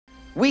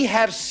We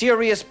have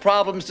serious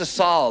problems to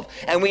solve,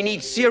 and we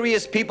need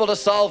serious people to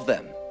solve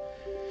them.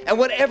 And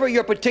whatever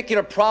your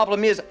particular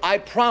problem is, I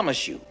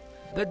promise you,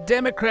 the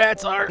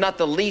Democrats are not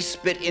the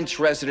least bit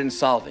interested in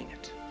solving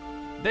it.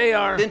 They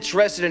are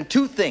interested in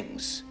two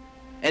things,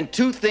 and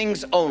two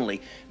things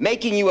only: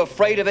 making you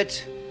afraid of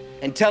it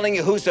and telling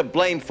you who's to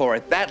blame for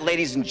it. That,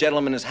 ladies and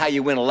gentlemen, is how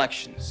you win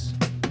elections.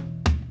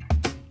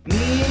 Me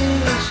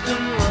and Mr.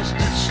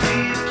 Mustard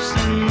sleeps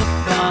in the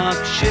park,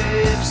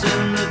 shapes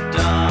in the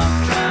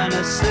dark, trying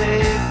to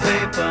save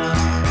paper.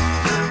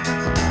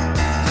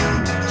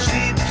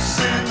 Sleeps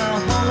in a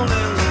hole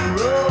in the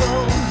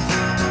road,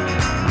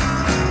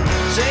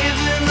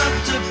 saving up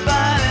to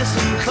buy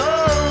some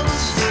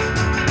clothes.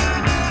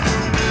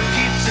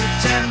 Keeps a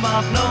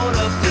 10-mark note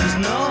up his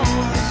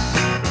nose.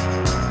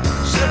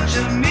 Such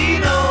a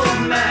mean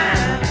old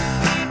man.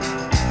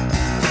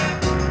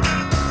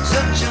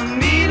 Such a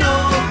mean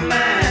old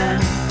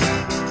man.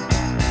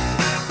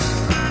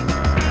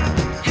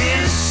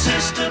 His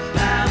sister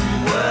Pam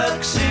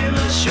works in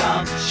a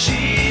shop.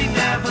 She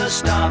never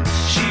stops.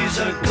 She's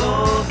a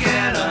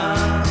go-getter.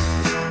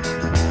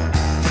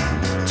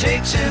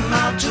 Takes him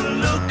out to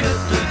look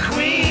at the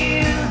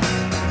Queen.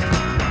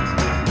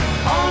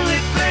 Only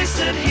place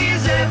that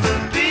he's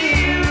ever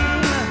been.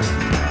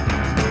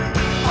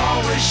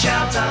 Always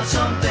shouts out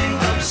something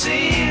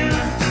obscene.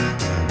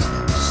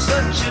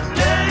 Such a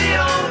dirty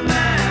old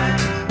man.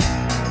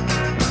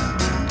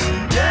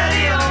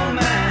 Dirty old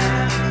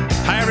man.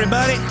 Hi,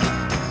 everybody.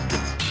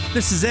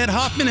 This is Ed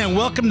Hoffman, and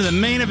welcome to the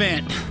main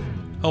event.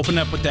 Open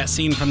up with that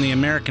scene from The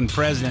American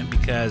President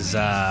because,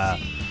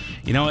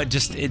 it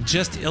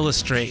just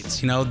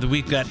illustrates, that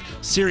we've got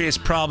serious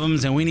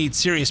problems and we need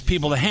serious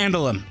people to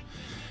handle them.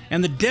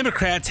 And the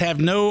Democrats have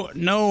no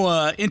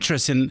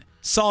interest in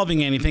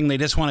solving anything. They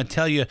just want to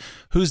tell you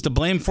who's to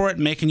blame for it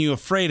and making you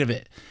afraid of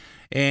it.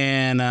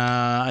 And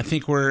I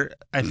think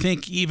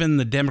even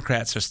the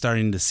Democrats are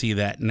starting to see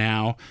that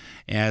now,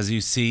 as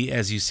you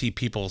see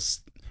people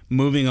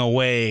moving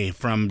away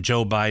from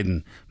Joe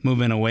Biden,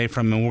 moving away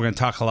from him. And we're going to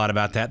talk a lot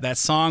about that. That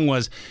song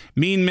was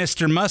Mean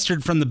Mr.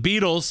 Mustard from the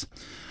Beatles.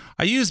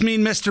 I used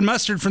Mean Mr.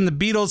 Mustard from the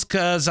Beatles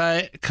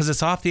because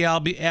it's off the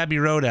Abbey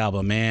Road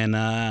album. And,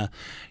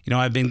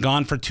 I've been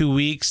gone for 2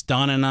 weeks.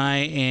 Don and I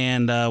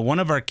and one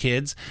of our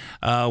kids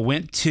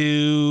went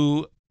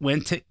to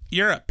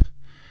Europe.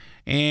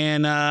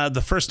 And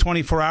the first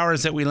 24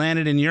 hours that we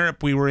landed in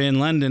Europe, we were in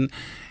London.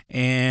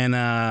 And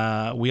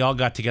we all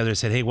got together and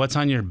said, hey, what's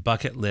on your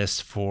bucket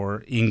list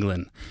for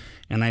England?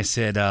 And I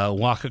said,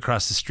 walk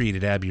across the street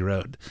at Abbey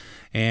Road.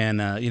 And,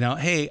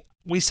 hey,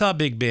 we saw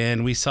Big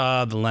Ben, we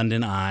saw the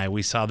London Eye,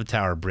 we saw the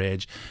Tower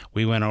Bridge.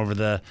 We went over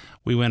the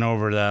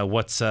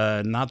what's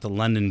not the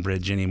London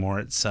Bridge anymore.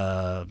 It's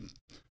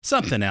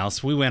something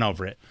else. We went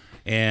over it.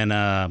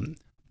 And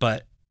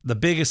but the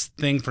biggest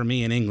thing for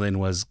me in England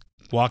was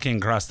walking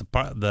across the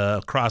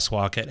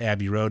crosswalk at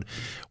Abbey Road,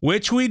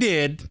 which we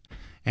did.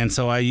 And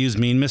so I used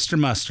Mean Mr.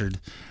 Mustard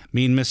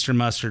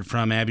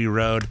from Abbey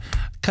Road,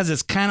 because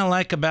it's kind of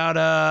like about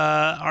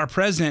our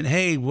president.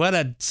 Hey,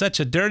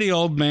 such a dirty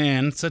old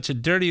man,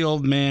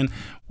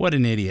 what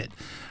an idiot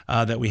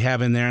that we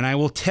have in there. And I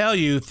will tell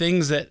you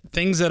things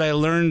that I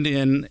learned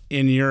in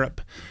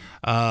Europe.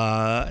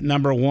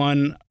 Number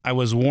one, I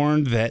was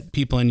warned that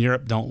people in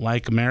Europe don't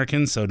like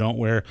Americans, so don't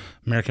wear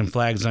American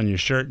flags on your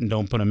shirt and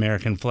don't put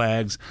American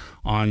flags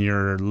on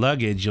your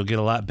luggage. You'll get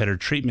a lot better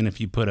treatment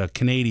if you put a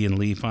Canadian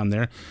leaf on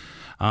there,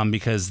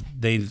 because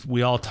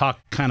we all talk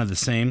kind of the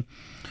same.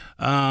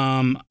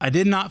 I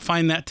did not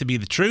find that to be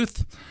the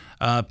truth.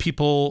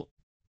 People,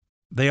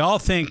 they all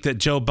think that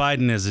Joe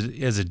Biden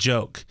is a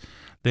joke.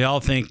 They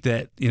all think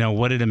that,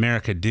 what did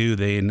America do?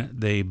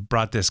 They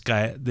brought this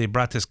guy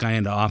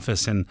into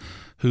office and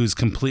who's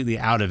completely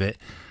out of it.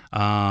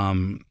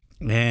 And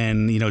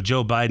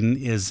Joe Biden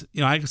is,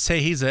 I could say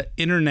he's an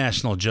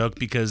international joke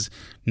because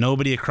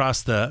nobody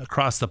across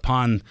the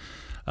pond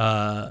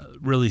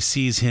really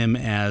sees him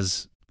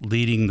as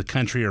leading the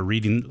country or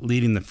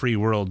leading the free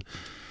world.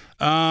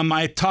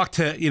 I talked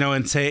to,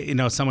 and say,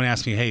 someone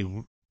asked me, hey,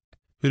 who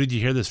did you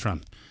hear this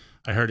from?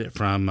 I heard it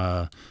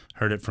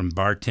from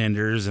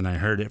bartenders, and I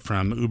heard it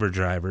from Uber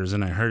drivers,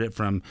 and I heard it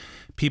from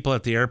people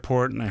at the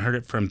airport, and I heard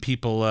it from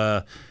people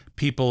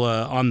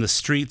on the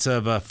streets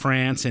of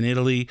France and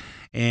Italy,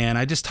 and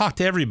I just talked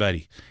to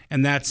everybody.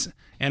 And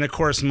of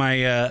course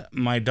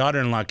my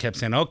daughter-in-law kept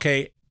saying,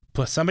 okay,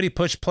 somebody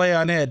push play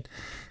on Ed,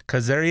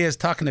 because there he is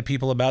talking to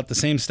people about the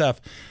same stuff.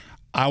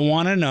 I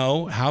want to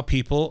know how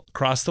people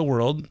across the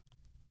world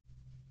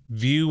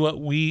view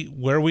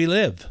where we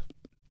live.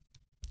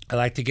 I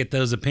like to get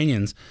those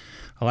opinions.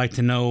 I like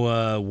to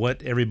know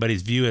what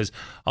everybody's view is.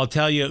 I'll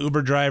tell you, an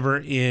Uber driver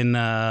in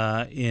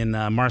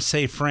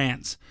Marseille,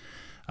 France,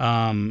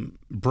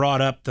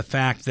 brought up the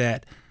fact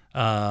that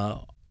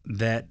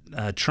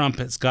Trump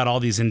has got all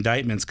these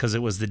indictments because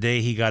it was the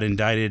day he got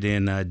indicted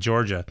in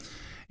Georgia,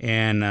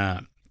 and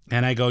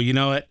I go,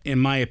 what? In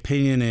my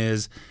opinion,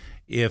 is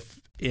if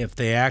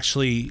they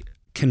actually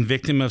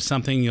convict him of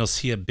something, you'll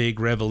see a big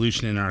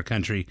revolution in our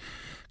country.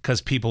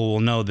 because people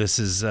will know this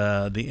is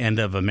the end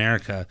of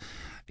America.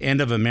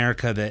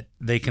 That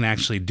they can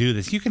actually do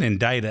this. You can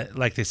indict it,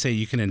 like they say,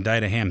 you can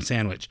indict a ham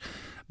sandwich,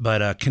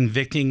 but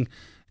convicting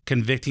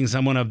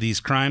someone of these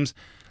crimes,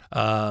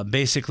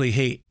 basically,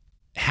 hey,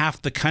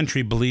 half the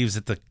country believes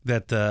that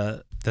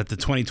the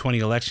 2020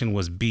 election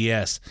was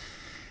BS,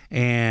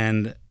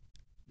 and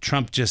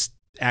Trump just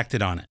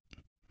acted on it.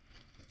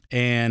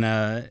 And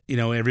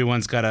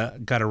everyone's got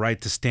a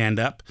right to stand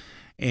up,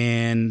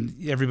 and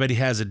everybody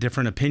has a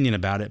different opinion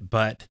about it,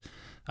 but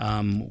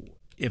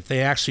if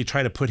they actually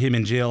try to put him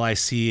in jail, I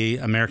see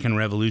American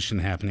Revolution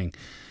happening.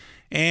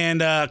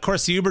 And of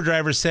course, the Uber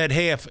driver said,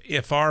 "Hey,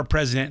 if our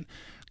president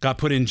got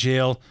put in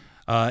jail,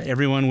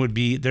 everyone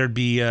there'd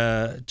be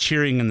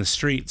cheering in the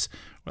streets,"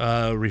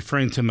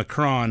 referring to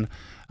Macron.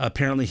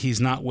 Apparently, he's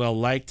not well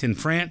liked in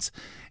France,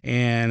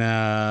 and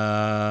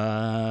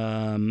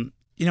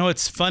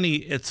it's funny.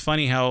 It's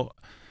funny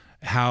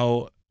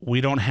how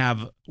we don't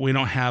have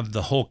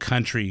the whole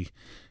country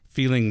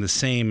feeling the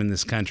same in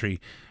this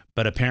country.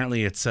 But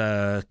apparently it's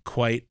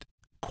quite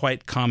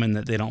common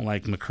that they don't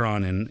like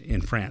Macron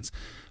in France.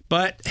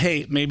 But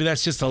hey, maybe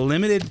that's just a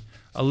limited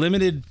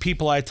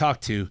people I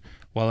talked to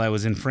while I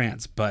was in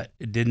France. But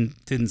it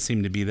didn't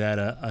seem to be that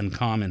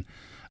uncommon.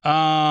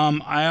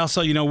 I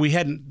also,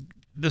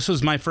 this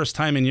was my first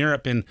time in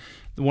Europe, and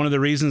one of the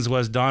reasons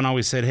was Dawn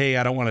always said, "Hey,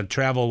 I don't want to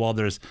travel while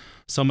there's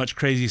so much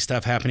crazy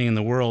stuff happening in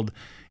the world."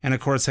 And of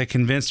course, I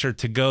convinced her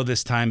to go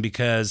this time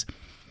because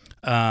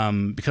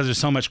there's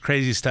so much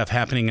crazy stuff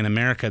happening in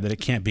America that it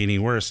can't be any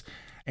worse.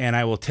 And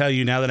I will tell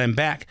you now that I'm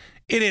back,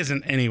 it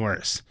isn't any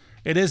worse.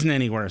 It isn't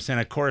any worse. And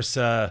of course,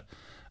 the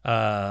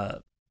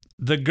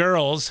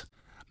girls,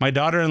 my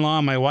daughter-in-law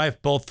and my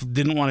wife both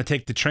didn't want to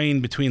take the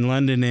train between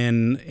London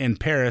and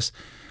Paris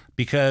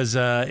because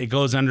it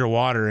goes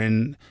underwater.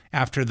 And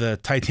after the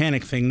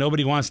Titanic thing,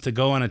 nobody wants to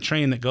go on a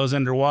train that goes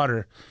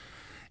underwater.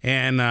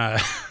 And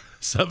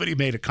somebody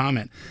made a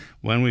comment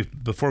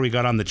before we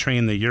got on the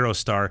train, the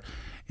Eurostar.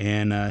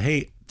 And,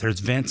 hey, there's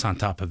vents on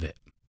top of it.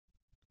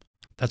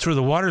 That's where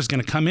the water is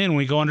going to come in when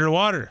we go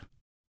underwater.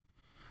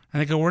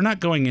 And I go, we're not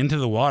going into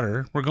the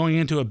water. We're going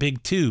into a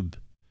big tube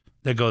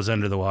that goes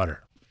under the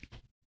water.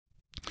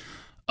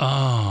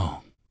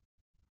 Oh,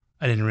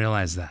 I didn't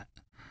realize that.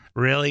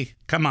 Really?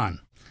 Come on,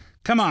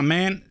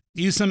 man.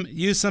 Use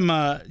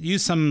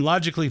some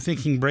logically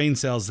thinking brain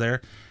cells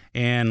there,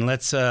 and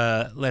let's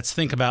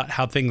think about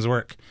how things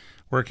work.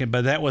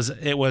 But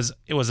it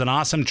was an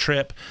awesome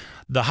trip.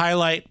 The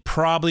highlight,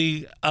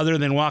 probably other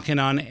than walking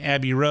on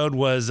Abbey Road,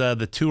 was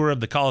the tour of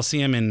the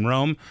Colosseum in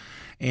Rome,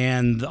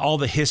 and all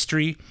the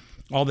history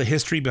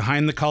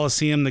behind the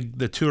Colosseum.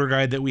 The tour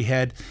guide that we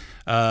had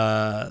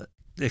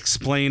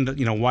explained,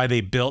 why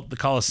they built the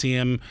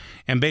Colosseum,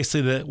 and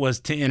basically that was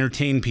to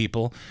entertain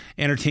people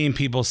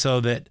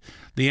so that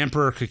the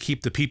emperor could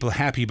keep the people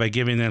happy by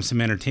giving them some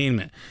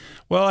entertainment.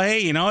 Well, hey,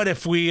 you know what?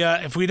 If we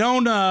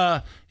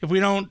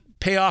don't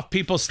pay off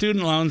people's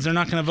student loans, they're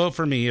not going to vote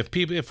for me.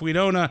 If we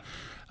don't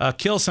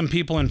kill some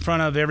people in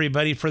front of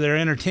everybody for their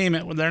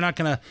entertainment, well, they're not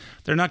going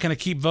to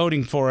keep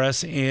voting for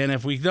us. And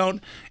if we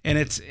don't, and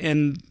it's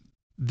in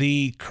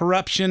the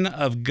corruption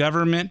of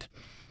government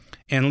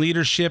and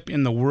leadership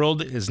in the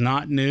world is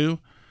not new.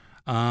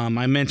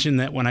 I mentioned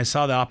that when I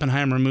saw the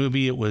Oppenheimer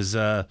movie, it was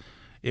a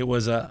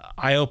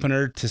eye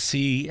opener to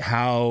see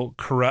how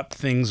corrupt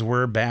things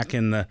were back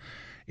in the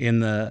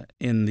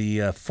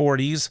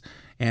 40s,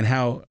 and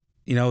how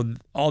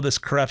all this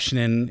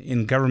corruption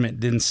in government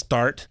didn't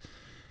start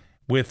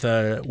with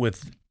Barack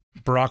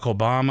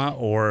Obama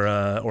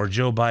or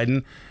Joe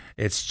Biden.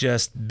 It's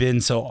just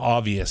been so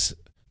obvious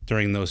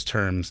during those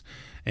terms,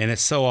 and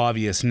it's so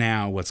obvious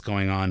now what's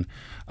going on.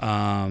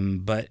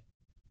 But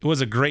it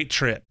was a great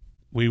trip.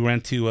 We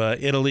went to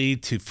Italy,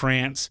 to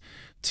France,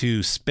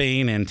 to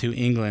Spain, and to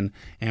England,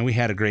 and we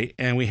had a great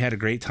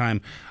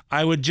time.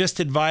 I would just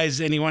advise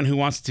anyone who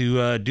wants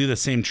to do the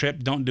same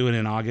trip, don't do it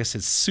in August.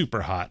 It's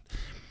super hot.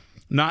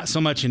 Not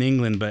so much in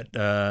England, but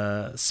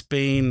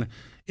Spain,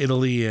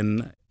 Italy,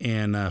 and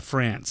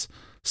France.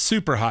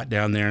 Super hot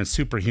down there and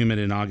super humid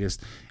in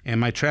August. And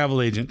my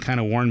travel agent kind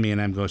of warned me,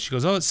 and she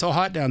goes, "Oh, it's so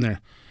hot down there."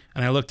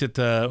 And I looked at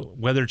the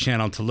Weather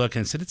Channel to look,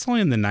 and said, "It's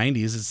only in the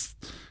 90s.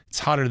 It's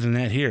hotter than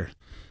that here."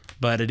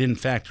 But I didn't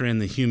factor in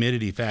the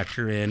humidity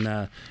factor,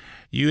 and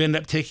you end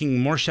up taking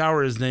more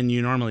showers than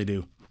you normally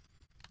do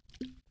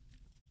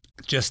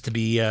just to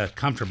be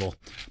comfortable.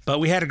 But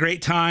we had a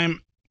great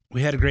time.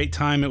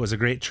 It was a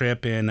great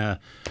trip, and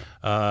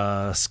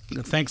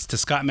thanks to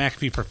Scott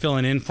McAfee for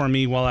filling in for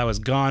me while I was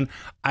gone.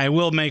 I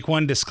will make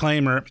one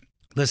disclaimer.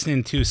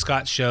 Listening to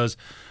Scott's shows,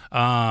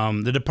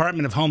 the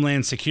Department of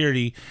Homeland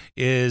Security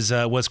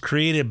was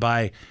created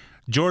by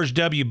George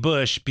W.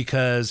 Bush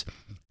because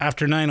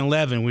after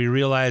 9/11, we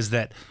realized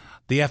that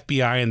the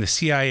FBI and the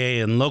CIA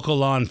and local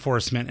law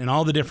enforcement and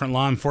all the different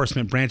law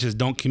enforcement branches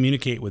don't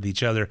communicate with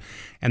each other,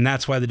 and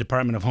that's why the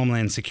Department of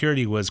Homeland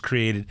Security was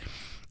created.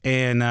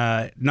 And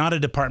not a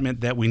department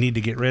that we need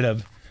to get rid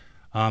of.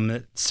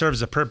 It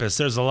serves a purpose.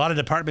 There's a lot of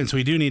departments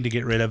we do need to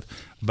get rid of,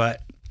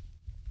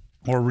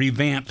 or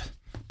revamp.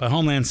 But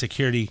Homeland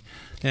Security,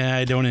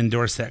 I don't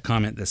endorse that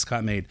comment that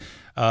Scott made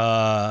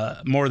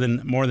more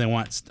than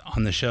once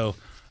on the show.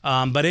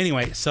 But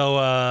anyway,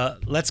 so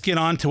let's get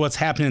on to what's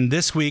happening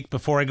this week.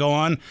 Before I go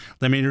on,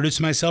 let me introduce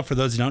myself. For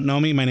those who don't know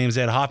me, my name is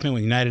Ed Hoffman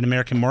with United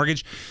American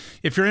Mortgage.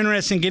 If you're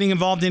interested in getting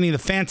involved in any of the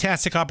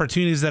fantastic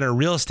opportunities that are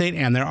real estate,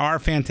 and there are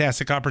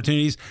fantastic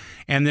opportunities,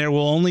 and there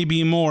will only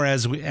be more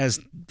as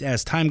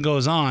time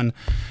goes on.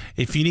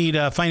 If you need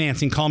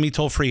financing, call me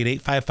toll free at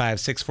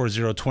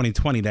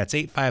 855-640-2020. That's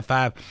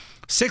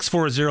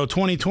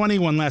 855-640-2020.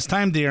 One last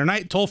time, day or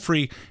night, toll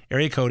free,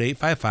 area code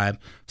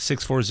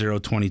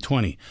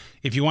 855-640-2020.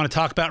 If you want to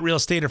talk about real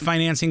estate or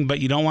financing, but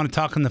you don't want to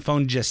talk on the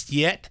phone just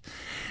yet,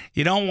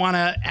 you don't want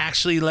to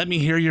actually let me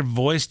hear your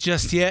voice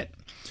just yet,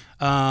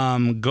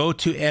 go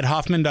to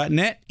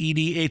edhoffman.net,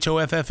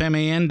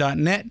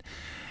 edhoffman.net,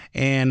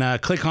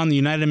 and click on the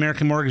United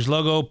American Mortgage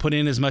logo. Put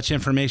in as much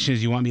information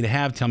as you want me to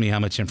have. Tell me how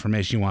much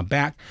information you want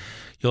back.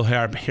 You'll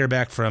hear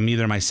back from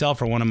either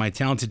myself or one of my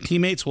talented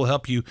teammates. Will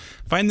help you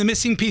find the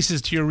missing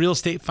pieces to your real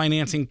estate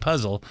financing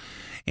puzzle.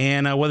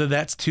 And whether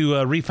that's to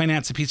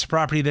refinance a piece of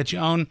property that you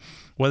own,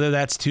 whether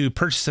that's to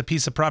purchase a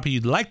piece of property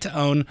you'd like to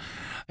own,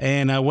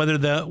 and whether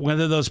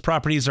those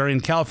properties are in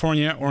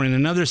California or in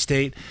another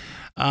state,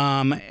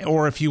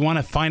 or if you want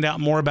to find out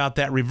more about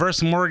that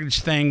reverse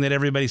mortgage thing that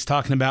everybody's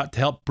talking about to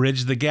help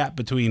bridge the gap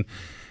between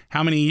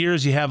how many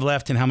years you have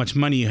left and how much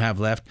money you have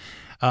left,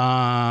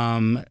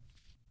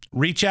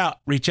 reach out.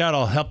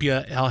 I'll help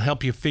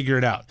you figure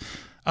it out.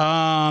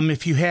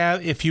 If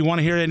you want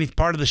to hear any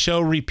part of the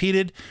show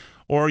repeated,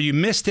 or you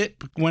missed it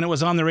when it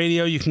was on the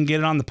radio, you can get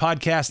it on the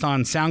podcast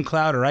on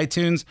SoundCloud or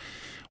iTunes,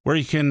 where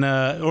you can,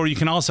 or you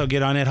can also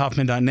get on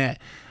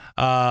edhoffman.net.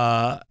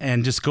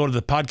 And just go to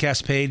the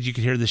podcast page. You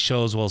can hear the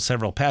show as well as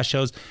several past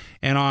shows.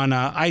 And on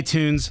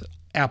iTunes,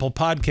 Apple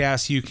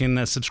Podcasts, you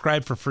can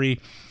subscribe for free,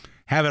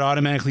 have it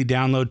automatically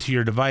download to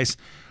your device.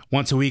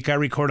 Once a week, I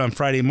record on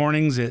Friday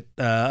mornings. It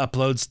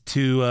uploads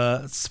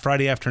to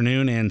Friday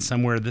afternoon, and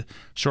somewhere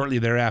shortly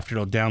thereafter,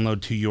 it'll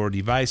download to your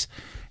device,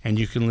 and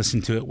you can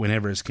listen to it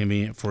whenever it's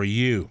convenient for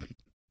you.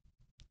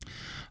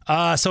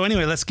 So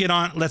anyway, let's get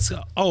on.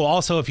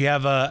 Also, if you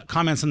have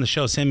comments on the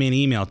show, send me an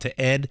email to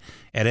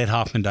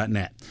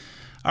ed@edhoffman.net.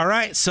 All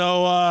right.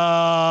 So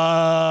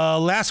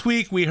last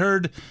week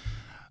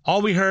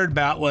all we heard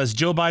about was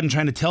Joe Biden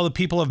trying to tell the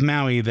people of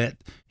Maui that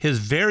his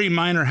very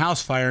minor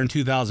house fire in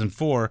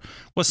 2004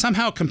 was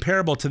somehow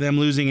comparable to them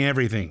losing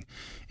everything,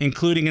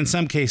 including in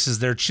some cases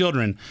their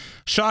children.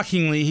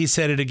 Shockingly, he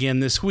said it again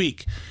this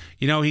week.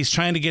 You know, he's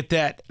trying to get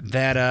that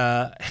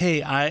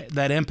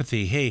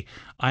empathy. Hey,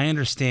 I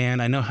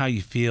understand. I know how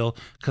you feel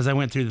because I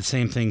went through the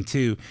same thing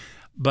too.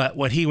 But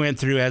what he went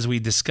through, as we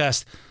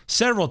discussed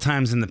several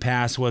times in the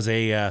past, was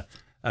a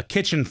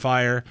kitchen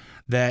fire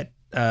that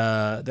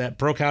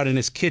broke out in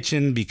his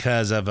kitchen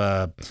because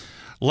of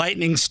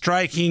lightning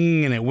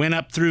striking, and it went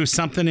up through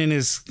something in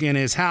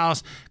his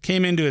house,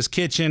 came into his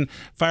kitchen.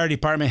 Fire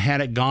department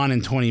had it gone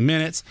in 20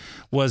 minutes.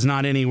 Was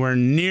not anywhere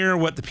near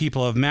what the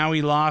people of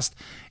Maui lost.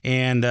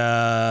 And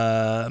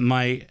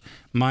my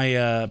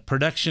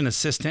production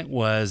assistant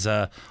was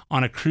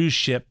on a cruise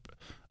ship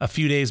a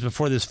few days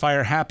before this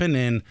fire happened,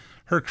 and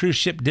her cruise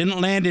ship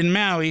didn't land in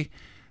Maui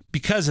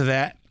because of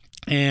that.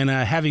 And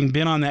having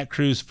been on that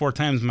cruise 4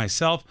 times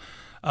myself,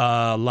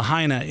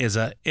 Lahaina is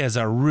a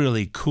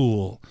really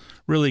cool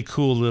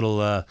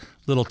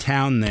little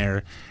town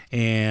there,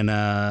 and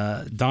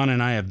Don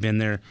and I have been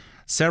there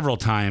several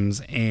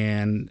times,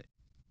 and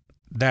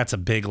that's a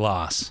big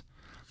loss.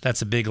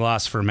 That's a big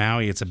loss for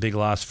Maui. It's a big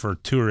loss for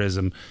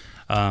tourism,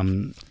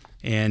 and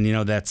you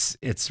know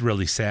it's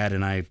really sad.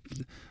 And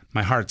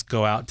my hearts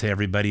go out to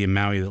everybody in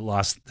Maui that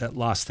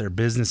lost their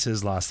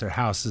businesses, lost their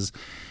houses,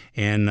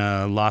 and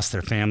lost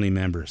their family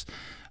members.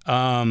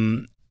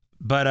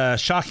 But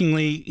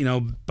shockingly, you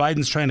know,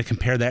 Biden's trying to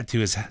compare that to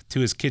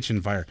his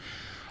kitchen fire.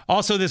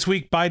 Also this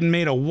week, Biden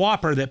made a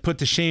whopper that put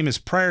to shame his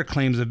prior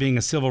claims of being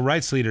a civil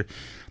rights leader.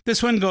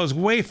 This one goes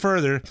way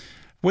further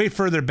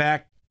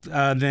back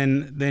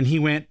than he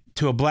went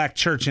to a black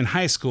church in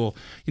high school.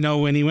 You know,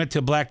 when he went to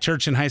a black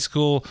church in high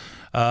school,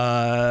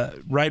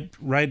 every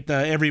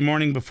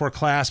morning before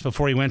class,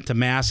 before he went to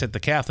mass at the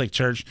Catholic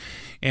Church,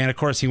 and of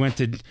course he went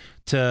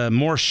to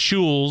more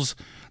shuls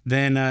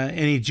than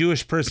any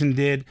Jewish person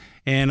did,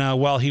 and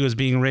while he was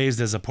being raised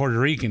as a Puerto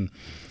Rican.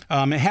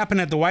 It happened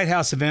at the White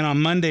House event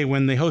on Monday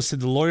when they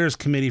hosted the Lawyers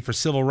Committee for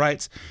Civil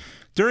Rights.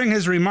 During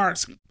his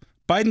remarks,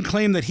 Biden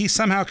claimed that he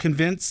somehow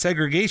convinced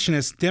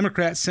segregationist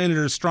Democrat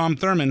Senator Strom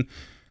Thurmond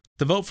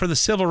to vote for the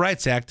Civil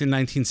Rights Act in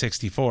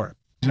 1964.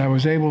 I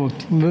was able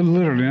to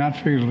literally, not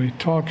figuratively,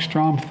 talk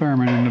Strom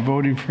Thurmond into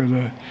voting for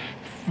the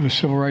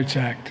Civil Rights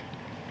Act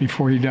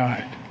before he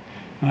died.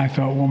 And I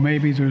thought, well,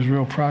 maybe there's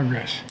real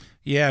progress.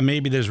 Yeah,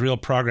 maybe there's real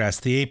progress.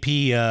 The AP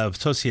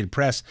Associated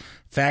Press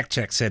fact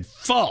check said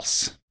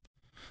false.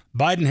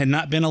 Biden had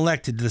not been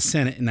elected to the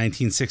Senate in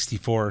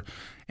 1964,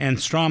 and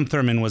Strom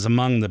Thurmond was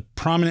among the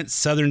prominent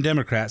Southern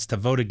Democrats to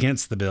vote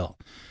against the bill.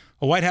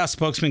 A White House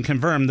spokesman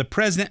confirmed the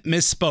president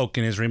misspoke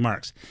in his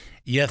remarks.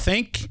 You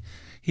think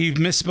he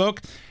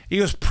misspoke? He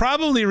was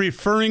probably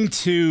referring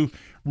to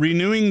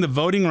renewing the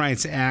Voting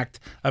Rights Act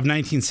of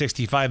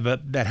 1965,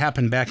 but that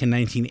happened back in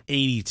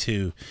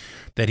 1982,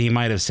 that he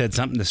might have said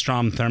something to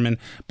Strom Thurmond.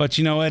 But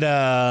you know what?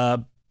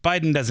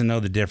 Biden doesn't know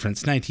the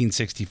difference.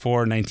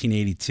 1964,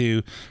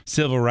 1982,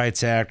 Civil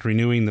Rights Act,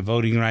 renewing the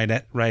Voting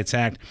Rights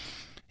Act.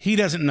 He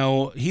doesn't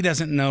know. He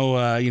doesn't know.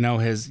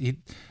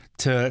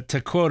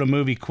 To quote a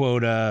movie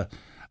quote,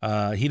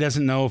 he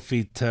doesn't know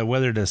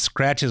whether to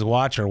scratch his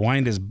watch or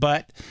wind his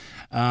butt.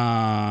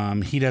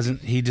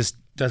 He just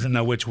doesn't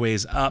know which way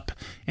is up,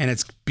 and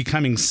it's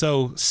becoming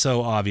so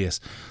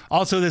obvious.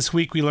 Also this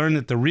week, we learned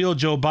that the real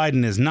Joe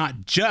Biden is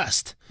not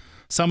just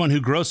someone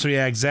who grossly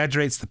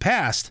exaggerates the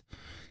past.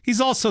 He's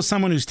also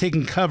someone who's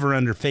taken cover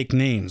under fake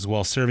names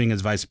while serving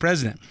as vice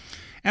president.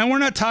 And we're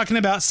not talking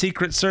about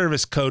Secret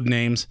Service code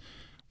names.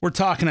 We're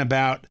talking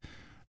about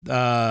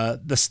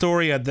the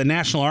story of the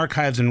National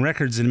Archives and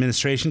Records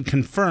Administration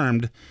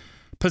confirmed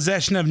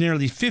possession of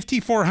nearly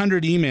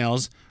 5,400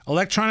 emails,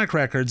 electronic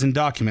records, and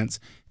documents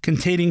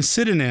containing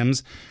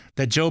pseudonyms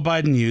that Joe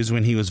Biden used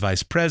when he was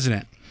vice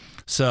president.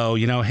 So,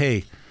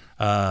 hey,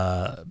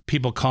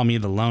 people call me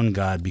the loan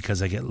god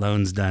because I get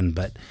loans done,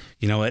 but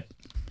you know what?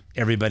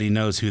 Everybody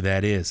knows who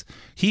that is.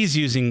 He's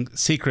using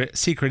secret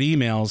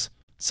emails,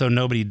 so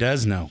nobody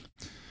does know.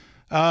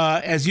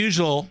 As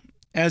usual,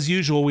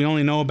 we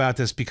only know about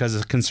this because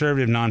a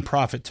conservative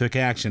nonprofit took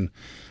action.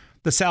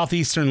 The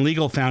Southeastern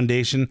Legal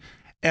Foundation,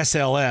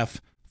 SLF,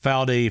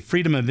 filed a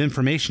Freedom of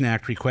Information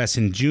Act request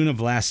in June of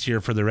last year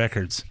for the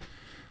records.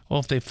 Well,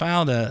 if they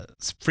filed a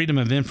Freedom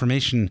of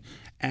Information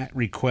Act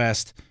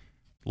request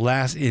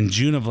in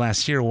June of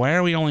last year, why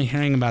are we only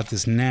hearing about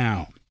this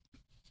now?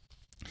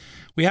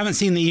 We haven't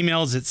seen the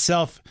emails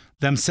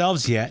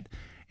themselves yet,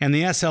 and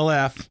the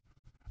SLF,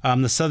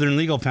 the Southern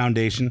Legal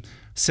Foundation,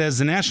 says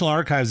the National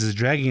Archives is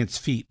dragging its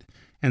feet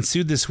and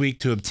sued this week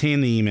to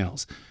obtain the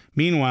emails.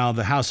 Meanwhile,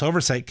 the House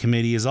Oversight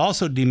Committee is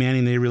also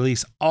demanding they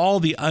release all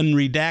the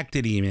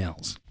unredacted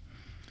emails.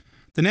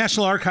 The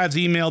National Archives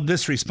emailed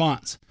this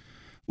response: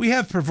 "We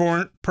have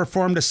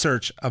performed a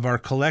search of our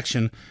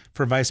collection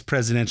for vice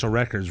presidential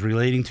records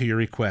relating to your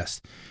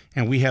request,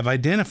 and we have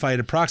identified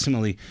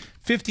approximately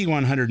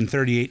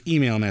 5,138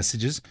 email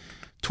messages,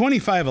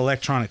 25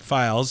 electronic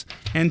files,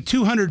 and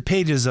 200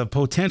 pages of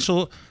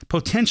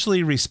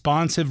potentially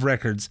responsive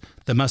records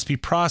that must be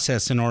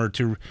processed in order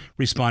to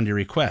respond to your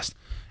request."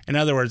 In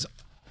other words,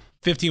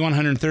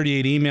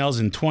 5,138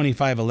 emails and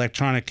 25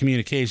 electronic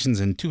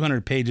communications and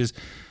 200 pages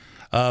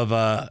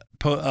of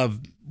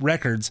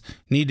records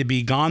need to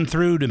be gone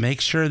through to make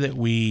sure that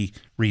we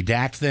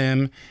redact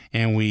them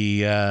and we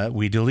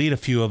delete a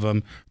few of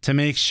them to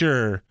make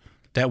sure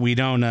that we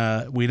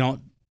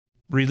don't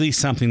release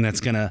something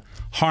that's going to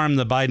harm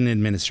the Biden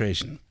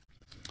administration.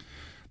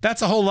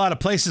 That's a whole lot of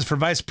places for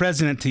vice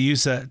president to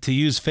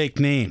use fake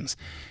names.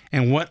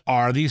 And what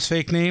are these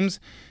fake names?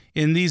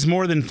 In these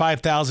more than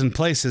 5,000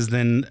 places,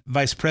 then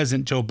Vice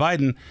President Joe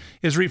Biden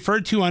is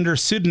referred to under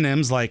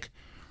pseudonyms like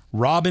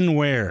Robin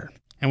Ware.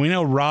 And we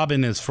know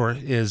Robin is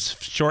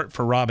short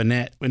for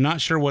Robinette. We're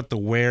not sure what the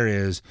Ware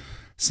is.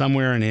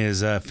 Somewhere in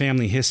his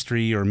family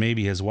history, or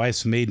maybe his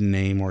wife's maiden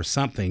name or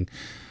something,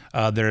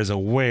 there is a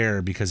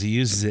Ware because he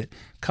uses it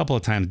a couple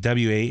of times,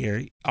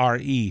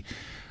 W-A-R-E.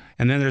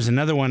 And then there's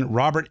another one,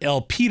 Robert L.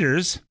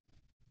 Peters.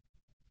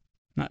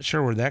 Not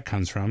sure where that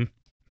comes from.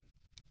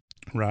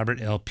 Robert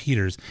L.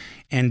 Peters,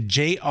 and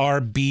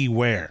J.R.B.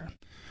 Ware.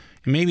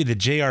 And maybe the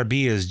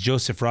J.R.B. is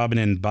Joseph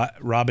Robinette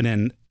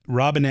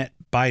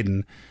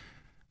Biden.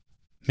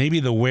 Maybe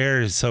the Ware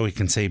is so he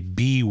can say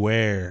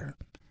beware.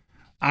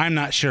 I'm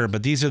not sure,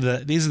 but these are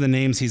the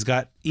names he's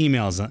got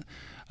emails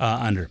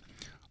under.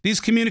 These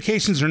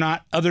communications are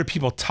not other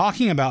people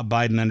talking about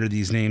Biden under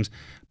these names.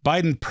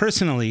 Biden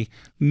personally,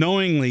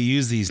 knowingly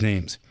used these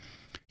names.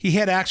 He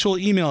had actual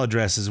email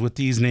addresses with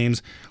these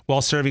names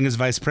while serving as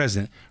vice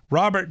president.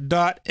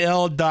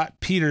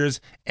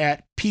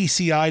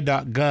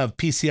 Robert.L.Peters@pci.gov.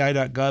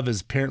 PCI.gov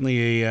is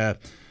apparently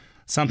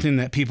something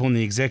that people in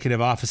the executive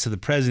office of the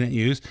president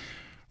use.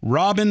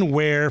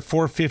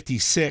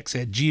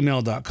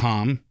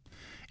 RobinWare456@gmail.com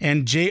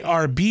and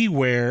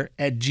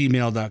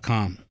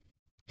JRBWare@gmail.com.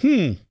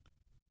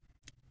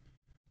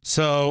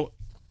 So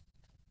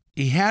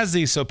he has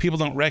these so people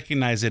don't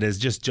recognize it as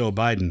just Joe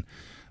Biden.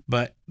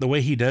 But the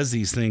way he does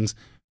these things,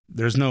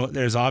 there's no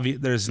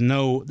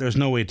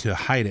way to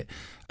hide it.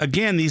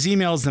 Again, these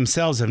emails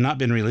themselves have not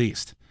been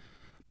released,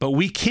 but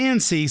we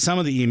can see some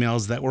of the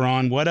emails that were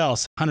on what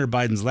else? Hunter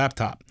Biden's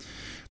laptop.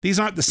 These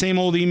aren't the same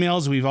old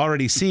emails we've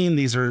already seen.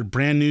 These are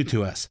brand new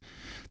to us.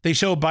 They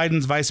show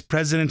Biden's vice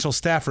presidential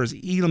staffers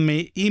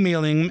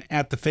emailing him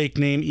at the fake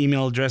name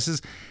email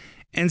addresses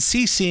and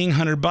CCing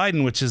Hunter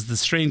Biden, which is the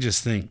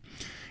strangest thing.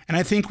 And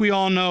I think we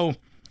all know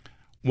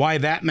why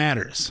that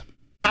matters.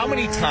 How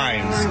many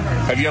times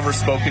have you ever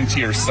spoken to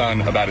your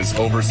son about his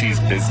overseas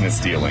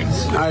business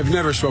dealings? I've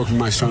never spoken to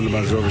my son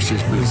about his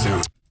overseas business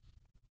dealings.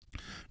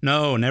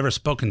 No, never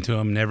spoken to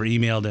him, never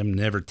emailed him,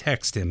 never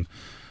texted him.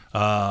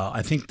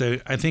 I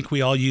think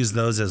we all use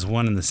those as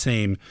one and the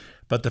same,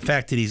 but the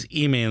fact that he's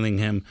emailing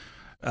him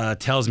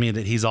tells me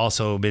that he's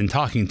also been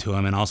talking to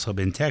him and also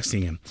been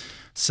texting him.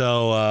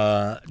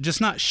 So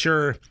just not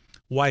sure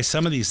why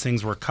some of these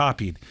things were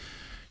copied.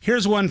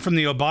 Here's one from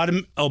the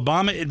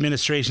Obama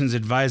administration's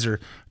advisor,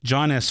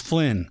 John S.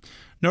 Flynn.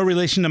 No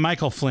relation to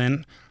Michael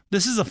Flynn.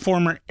 This is a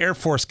former Air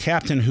Force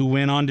captain who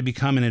went on to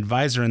become an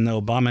advisor in the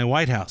Obama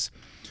White House.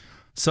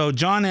 So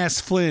John S.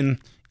 Flynn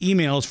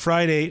emails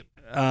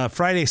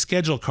Friday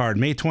schedule card,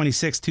 May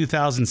 26,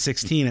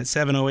 2016 at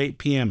 7:08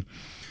 p.m.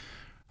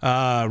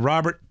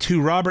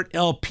 Robert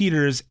L.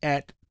 Peters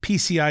at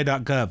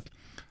PCI.gov.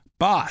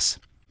 Boss,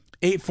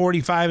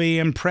 8:45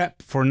 a.m.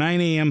 prep for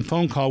 9 a.m.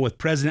 phone call with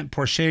President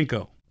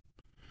Poroshenko.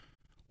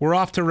 We're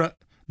off to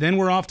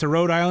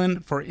Rhode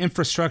Island for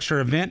infrastructure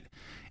event,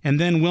 and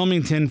then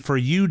Wilmington for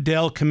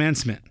UDEL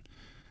commencement.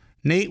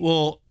 Nate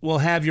will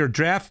have your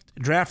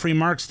draft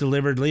remarks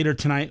delivered later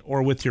tonight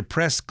or with your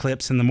press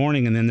clips in the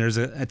morning, and then there's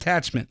an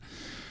attachment.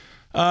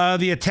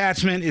 The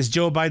attachment is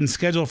Joe Biden's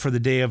schedule for the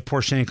day of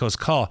Poroshenko's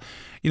call.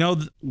 You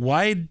know,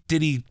 why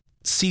did he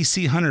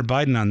CC Hunter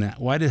Biden on that?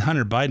 Why did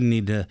Hunter Biden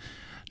need to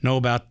know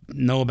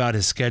about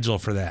his schedule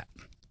for that?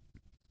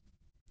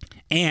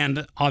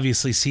 And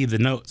obviously see the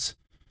notes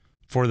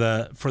for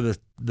the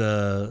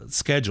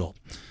schedule.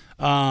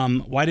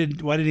 Why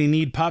did he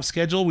need Pop's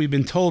schedule? We've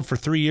been told for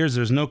 3 years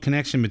there's no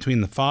connection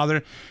between the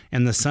father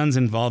and the son's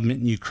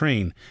involvement in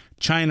Ukraine,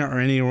 China, or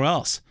anywhere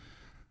else.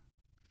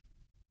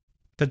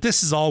 That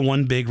this is all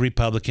one big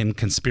Republican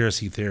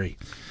conspiracy theory.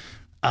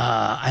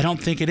 I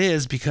don't think it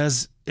is,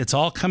 because it's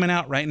all coming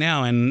out right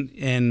now,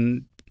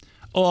 and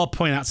I'll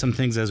point out some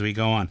things as we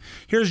go on.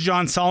 Here's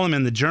John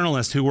Solomon, the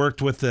journalist who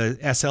worked with the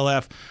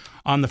SLF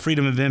on the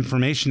Freedom of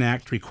Information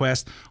Act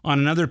request on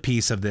another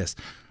piece of this.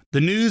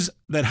 The news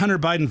that Hunter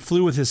Biden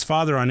flew with his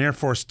father on Air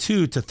Force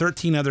Two to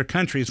 13 other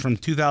countries from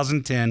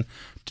 2010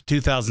 to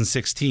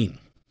 2016.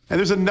 And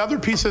there's another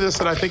piece of this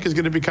that I think is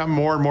going to become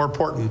more and more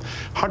important.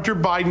 Hunter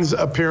Biden's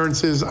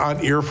appearances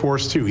on Air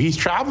Force Two. He's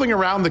traveling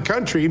around the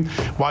country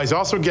while he's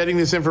also getting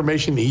this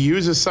information. He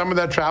uses some of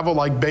that travel,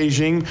 like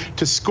Beijing,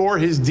 to score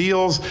his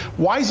deals.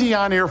 Why is he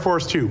on Air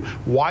Force Two?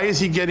 Why is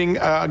he getting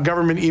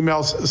government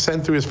emails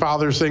sent to his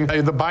father saying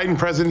the Biden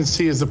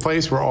presidency is the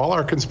place where all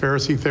our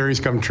conspiracy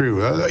theories come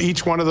true?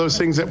 Each one of those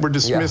things that were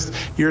dismissed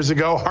years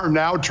ago are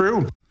now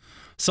true.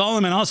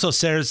 Solomon also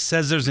says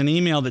there's an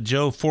email that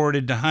Joe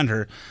forwarded to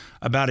Hunter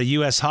about a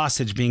U.S.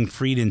 hostage being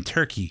freed in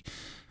Turkey.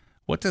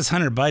 What does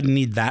Hunter Biden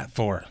need that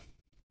for?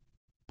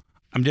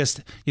 I'm just,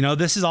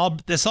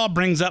 this all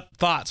brings up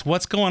thoughts.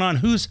 What's going on?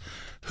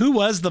 Who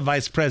was the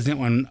vice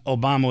president when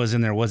Obama was in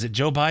there? Was it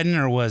Joe Biden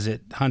or was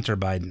it Hunter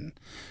Biden?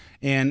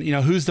 And,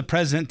 who's the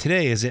president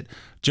today? Is it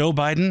Joe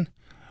Biden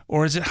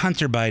or is it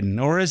Hunter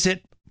Biden or is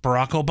it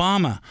Barack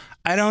Obama?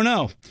 I don't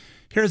know.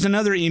 Here's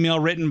another email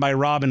written by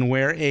Robin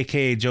Ware,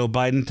 a.k.a. Joe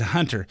Biden, to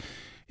Hunter.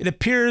 It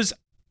appears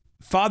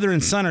father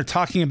and son are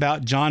talking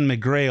about John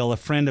McGrail, a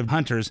friend of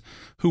Hunter's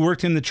who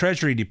worked in the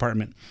Treasury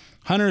Department.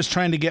 Hunter is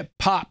trying to get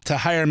Pop to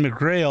hire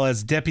McGrail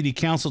as deputy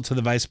counsel to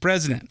the vice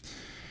president.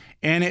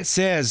 And it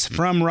says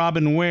from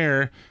Robin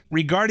Ware,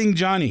 regarding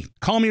Johnny,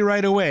 call me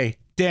right away,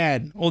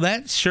 Dad. Well,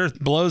 that sure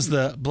blows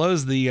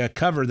the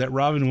cover that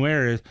Robin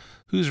Ware is.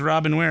 Who's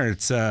Robin Ware?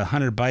 It's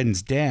Hunter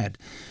Biden's dad.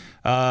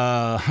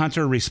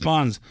 Hunter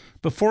responds,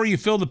 before you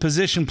fill the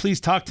position,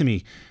 please talk to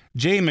me.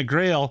 Jay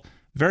McGrail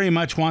very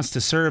much wants to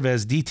serve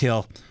as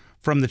detail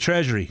from the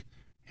Treasury.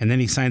 And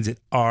then he signs it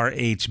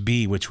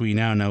RHB, which we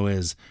now know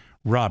is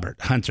Robert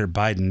Hunter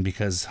Biden,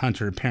 because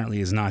Hunter apparently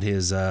is not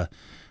his actual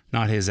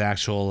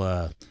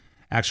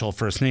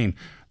first name.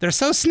 They're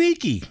so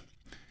sneaky.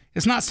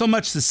 It's not so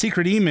much the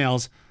secret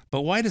emails,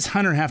 but why does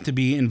Hunter have to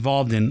be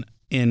involved in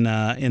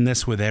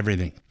this with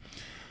everything?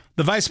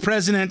 The vice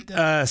president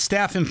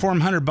staff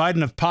informed Hunter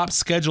Biden of Pop's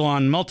schedule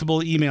on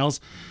multiple emails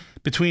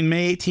between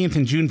May 18th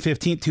and June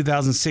 15th,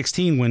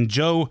 2016, when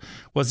Joe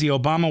was the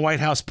Obama White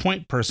House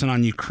point person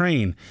on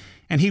Ukraine,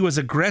 and he was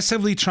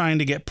aggressively trying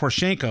to get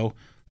Poroshenko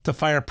to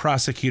fire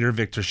prosecutor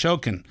Viktor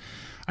Shokin.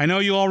 I know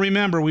you all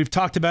remember, we've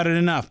talked about it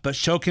enough, but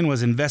Shokin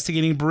was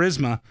investigating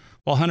Burisma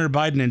while Hunter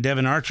Biden and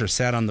Devin Archer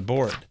sat on the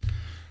board.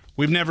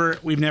 We've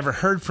never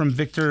heard from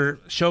Viktor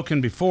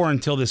Shokin before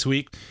until this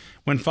week,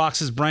 when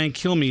Fox's Brian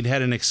Kilmeade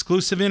had an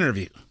exclusive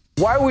interview.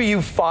 Why were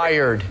you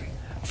fired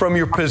from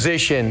your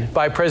position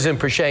by President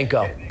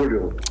Poroshenko?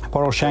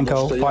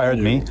 Poroshenko fired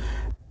me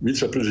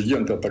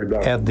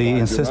at the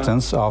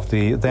insistence of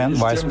the then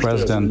Vice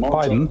President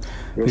Biden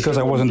because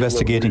I was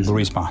investigating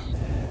Burisma.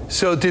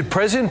 So did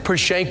President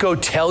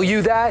Poroshenko tell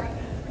you that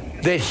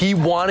he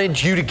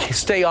wanted you to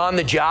stay on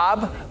the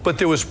job, but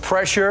there was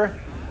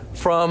pressure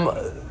from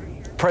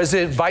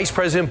Vice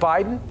President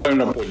Biden?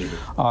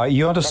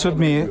 You understood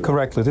me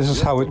correctly. This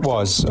is how it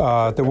was.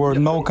 There were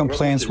no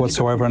complaints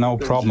whatsoever, no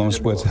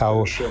problems with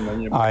how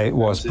I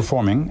was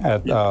performing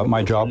at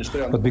my job.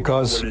 But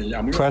because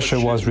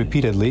pressure was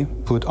repeatedly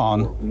put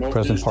on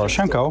President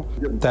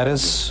Poroshenko, that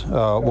is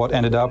what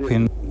ended up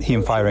in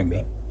him firing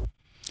me.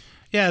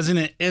 Yeah,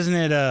 isn't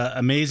it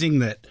amazing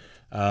that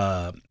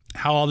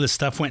all this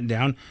stuff went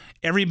down.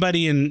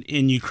 Everybody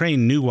in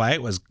Ukraine knew why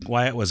it was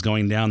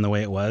going down the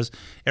way it was.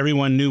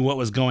 Everyone knew what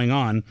was going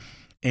on,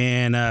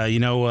 and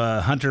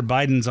Hunter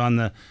Biden's on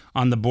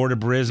the board of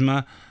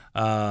Burisma.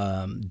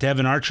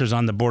 Devin Archer's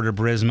on the board of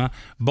Burisma.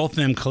 Both of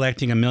them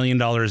collecting $1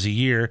 million a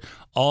year,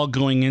 all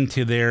going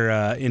into their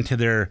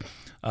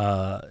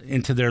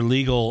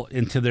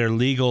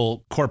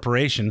legal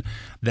corporation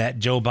that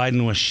Joe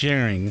Biden was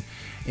sharing,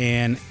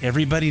 and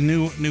everybody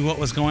knew what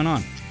was going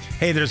on.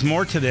 Hey, there's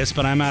more to this,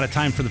 but I'm out of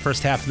time for the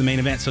first half of the main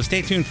event, so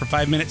stay tuned for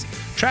 5 minutes.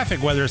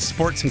 Traffic, weather,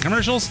 sports, and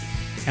commercials,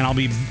 and I'll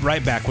be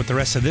right back with the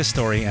rest of this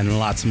story and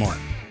lots more.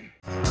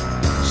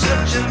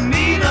 Such a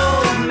mean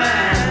old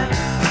man.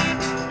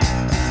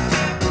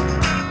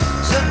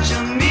 Such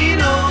a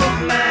mean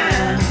old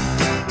man.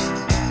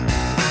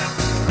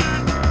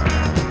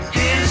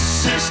 His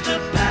sister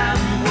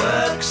Pam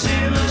works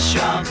in a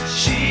shop.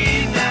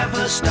 She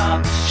never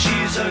stops.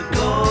 She's a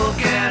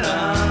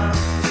go-getter.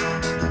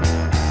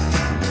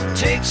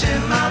 Takes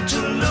him out to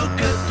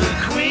look at the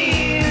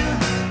Queen.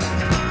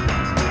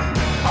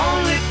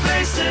 Only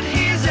place that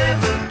he's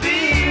ever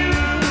been.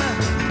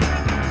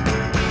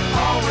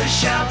 Always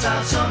shouts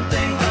out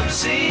something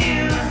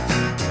obscene.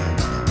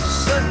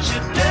 Such a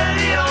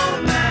dirty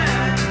old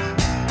man.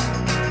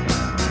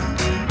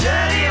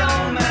 Dirty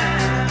old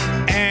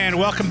man. And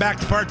welcome back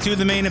to part 2 of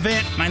the main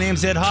event. My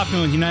name's Ed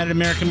Hoffman with United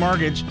American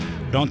Mortgage.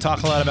 Don't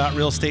talk a lot about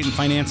real estate and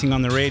financing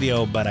on the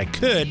radio, but I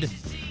could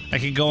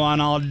go on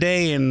all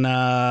day, and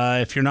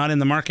if you're not in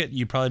the market,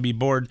 you'd probably be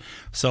bored,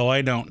 so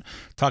I don't.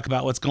 Talk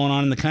about what's going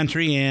on in the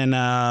country and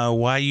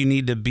why you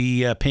need to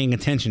be paying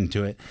attention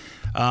to it.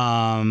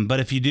 But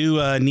if you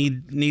do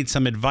need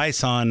some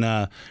advice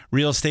on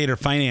real estate or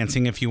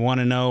financing, if you want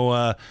to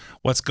know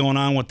what's going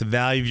on with the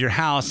value of your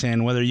house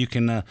and whether you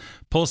can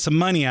pull some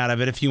money out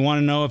of it, if you want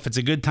to know if it's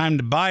a good time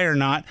to buy or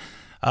not,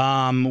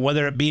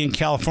 whether it be in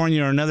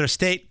California or another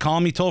state, call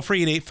me toll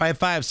free at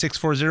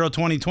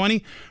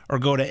 855-640-2020 or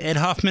go to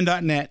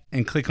edhoffman.net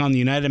and click on the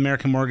United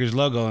American Mortgage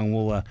logo, and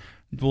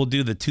we'll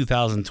do the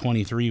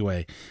 2023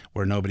 way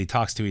where nobody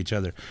talks to each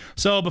other.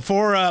 So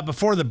before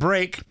the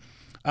break,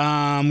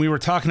 we were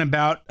talking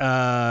about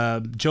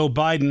Joe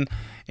Biden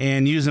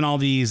and using all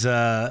these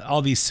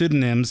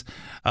pseudonyms,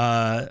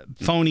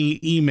 phony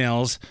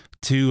emails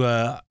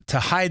to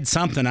hide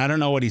something. I don't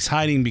know what he's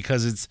hiding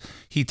because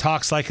he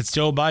talks like it's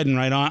Joe Biden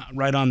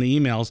right on the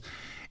emails,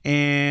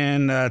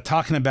 and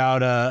talking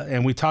about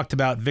and we talked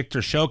about Victor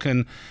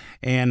Shokin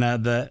and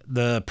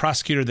the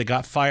prosecutor that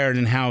got fired,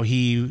 and how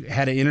he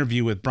had an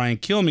interview with Brian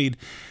Kilmeade,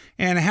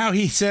 and how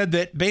he said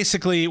that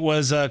basically it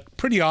was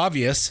pretty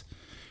obvious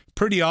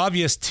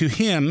to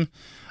him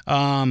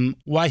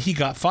why he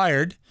got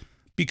fired,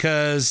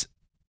 because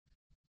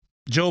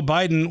Joe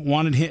Biden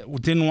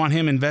didn't want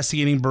him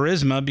investigating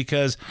Burisma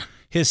because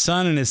his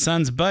son and his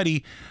son's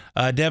buddy,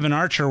 Devin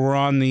Archer, were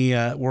on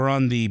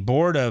the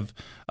board of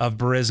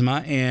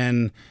Burisma,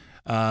 and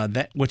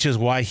which is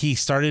why he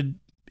started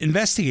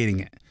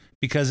investigating it,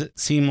 because it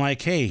seemed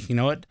like, hey, you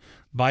know what,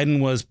 Biden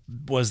was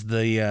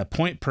the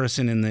point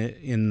person at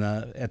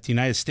the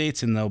United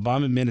States in the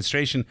Obama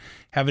administration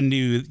having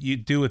to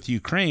do with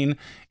Ukraine,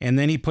 and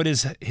then he put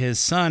his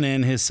son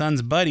and his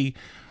son's buddy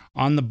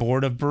on the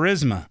board of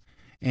Burisma.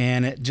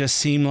 And it just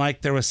seemed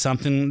like there was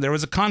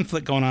a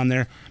conflict going on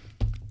there,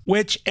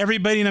 which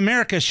everybody in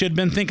America should have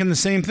been thinking the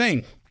same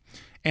thing.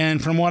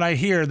 And from what I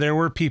hear, there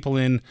were people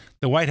in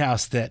the White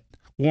House that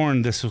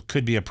warned this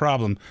could be a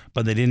problem,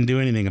 but they didn't do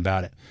anything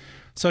about it.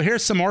 So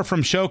here's some more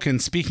from Shokin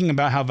speaking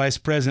about how Vice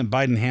President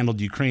Biden handled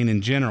Ukraine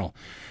in general.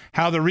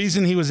 How the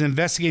reason he was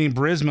investigating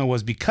Burisma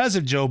was because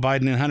of Joe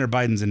Biden and Hunter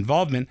Biden's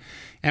involvement,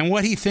 and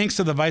what he thinks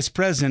of the Vice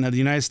President of the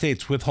United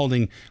States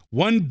withholding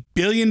 $1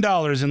 billion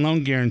in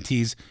loan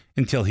guarantees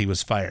until he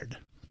was fired.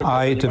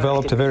 I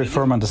developed a very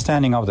firm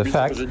understanding of the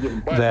fact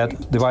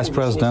that the Vice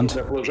President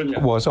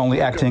was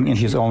only acting in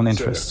his own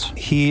interests.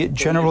 He,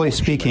 generally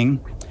speaking,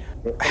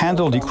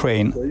 handled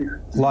Ukraine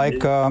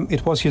like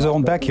it was his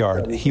own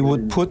backyard. He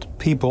would put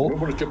people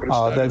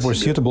that were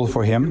suitable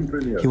for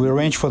him, he would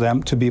arrange for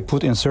them to be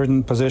put in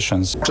certain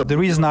positions. The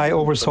reason I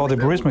oversaw the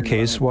Burisma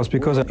case was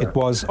because it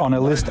was on a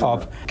list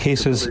of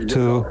cases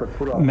to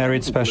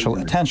merit special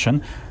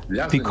attention,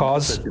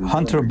 because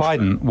Hunter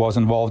Biden was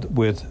involved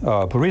with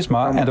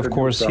Burisma, and of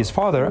course his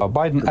father,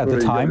 Biden at the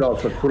time,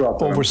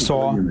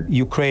 oversaw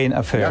Ukraine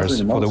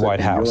affairs for the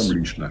White House.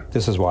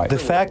 This is why. The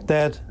fact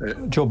that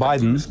Joe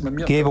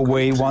Biden gave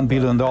away $1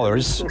 billion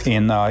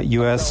in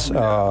U.S.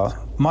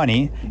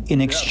 money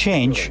in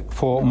exchange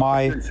for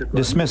my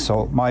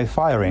dismissal, my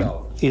firing,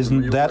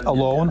 isn't that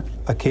alone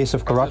a case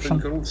of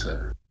corruption?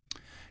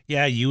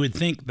 Yeah, you would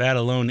think that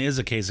alone is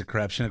a case of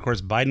corruption. Of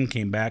course, Biden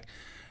came back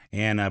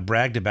and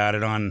bragged about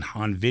it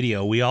on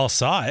video. We all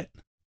saw it.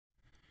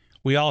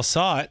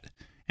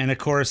 And of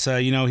course,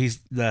 he's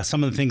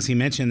some of the things he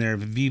mentioned there.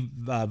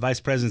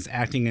 Vice President's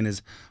acting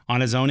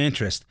on his own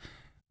interest,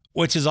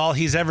 which is all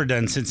he's ever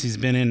done since he's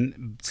been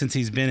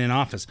in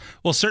office.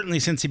 Well, certainly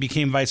since he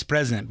became Vice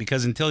President,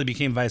 because until he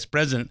became Vice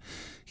President,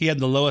 he had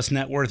the lowest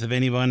net worth of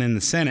anyone in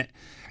the Senate,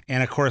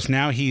 And of course,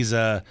 now he's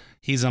a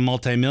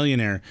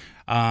multimillionaire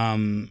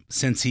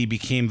since he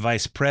became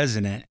vice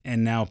president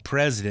and now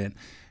president.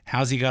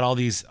 How's he got all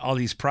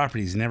these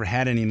properties? Never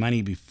had any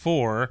money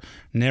before,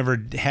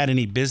 never had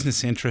any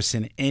business interests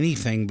in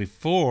anything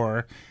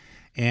before.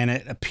 And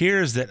it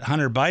appears that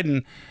Hunter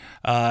Biden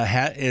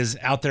is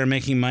out there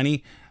making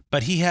money,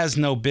 but he has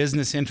no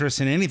business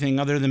interest in anything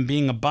other than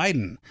being a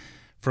Biden,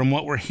 from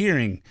what we're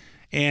hearing.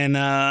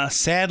 And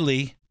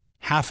sadly,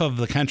 half of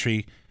the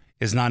country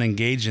is not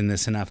engaged in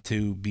this enough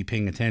to be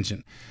paying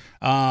attention.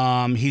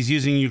 He's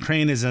using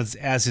Ukraine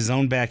as his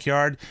own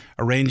backyard,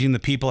 arranging the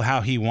people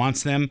how he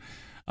wants them,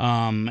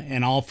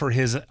 and all for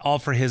his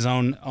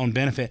own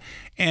benefit.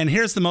 And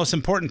here's the most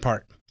important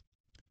part: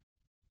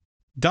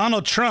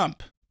 Donald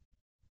Trump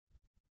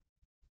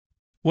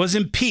was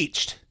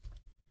impeached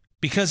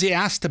because he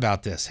asked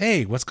about this.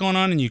 Hey, what's going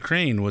on in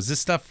Ukraine? Was this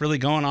stuff really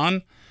going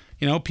on?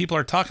 You know, people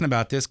are talking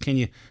about this. Can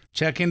you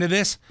check into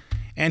this?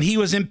 And he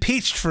was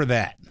impeached for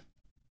that.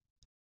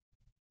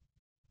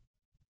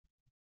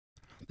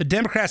 The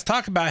Democrats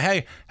talk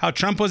about how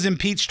Trump was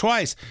impeached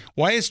twice.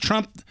 Why is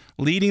Trump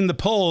leading the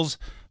polls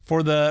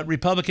for the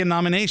Republican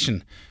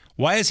nomination?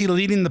 Why is he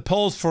leading the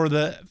polls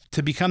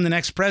to become the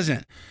next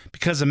president?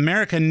 Because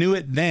America knew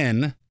it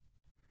then,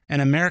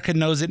 and America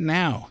knows it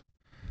now,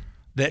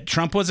 that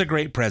Trump was a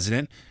great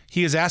president.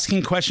 He is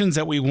asking questions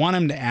that we want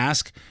him to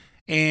ask,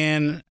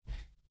 and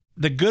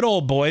the good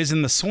old boys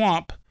in the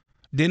swamp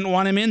didn't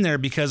want him in there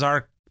because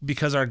our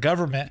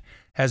government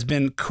has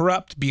been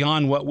corrupt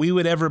beyond what we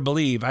would ever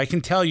believe. I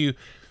can tell you,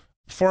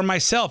 for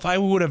myself, I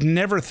would have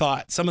never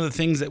thought some of the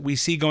things that we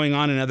see going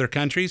on in other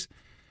countries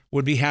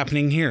would be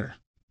happening here.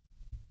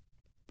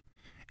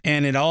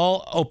 And it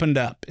all opened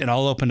up. It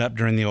all opened up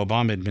during the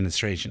Obama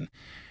administration.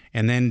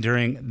 And then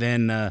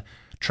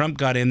Trump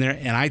got in there,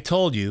 and I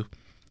told you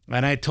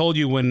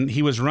when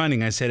he was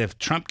running, I said, if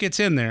Trump gets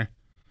in there,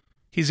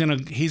 he's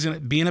gonna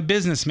being a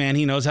businessman,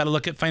 he knows how to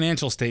look at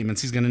financial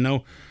statements. He's gonna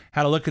know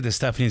how to look at this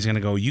stuff, and he's gonna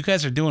go, you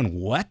guys are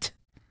doing what?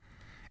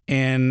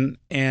 And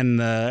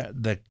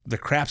the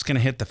crap's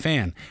gonna hit the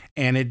fan.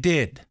 And it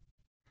did.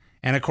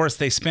 And of course,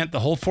 they spent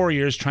the whole 4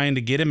 years trying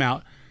to get him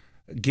out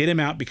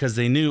because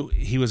they knew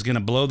he was gonna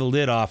blow the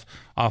lid off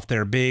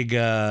their big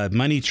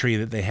money tree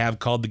that they have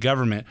called the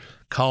government,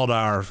 called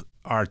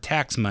our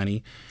tax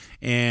money.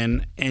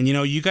 And you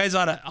know, you guys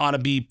ought to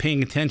be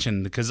paying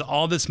attention, because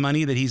all this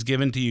money that he's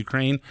given to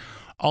Ukraine,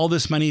 all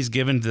this money he's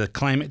given to the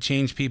climate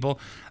change people,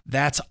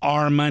 that's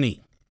our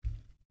money.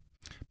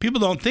 People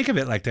don't think of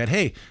it like that.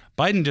 Hey,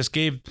 Biden just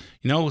gave,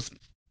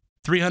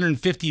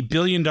 $350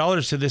 billion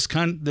to this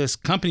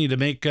company to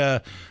make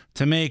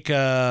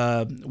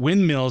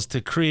windmills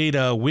to create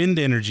wind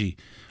energy.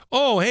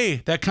 Oh,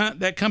 hey, that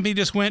company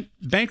just went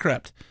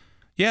bankrupt.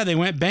 Yeah, they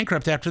went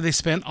bankrupt after they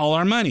spent all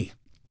our money.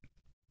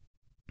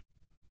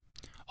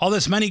 All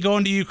this money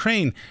going to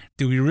Ukraine.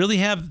 Do we really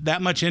have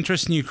that much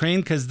interest in Ukraine?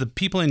 Because the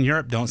people in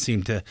Europe don't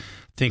seem to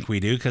think we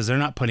do, because they're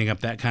not putting up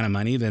that kind of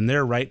money. Then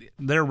they're right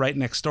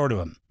next door to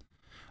them.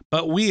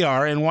 But we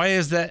are. And why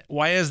is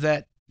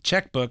that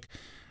checkbook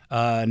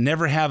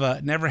never have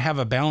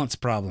a balance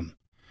problem?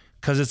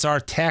 Because it's our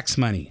tax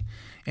money.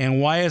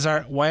 And why is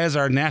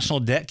our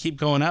national debt keep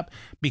going up?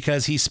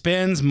 Because he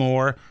spends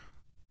more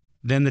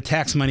than the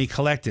tax money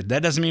collected.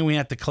 That doesn't mean we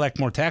have to collect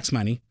more tax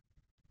money.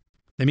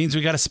 That means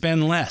we got to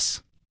spend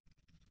less.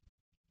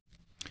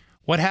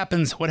 What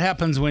happens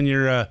when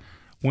you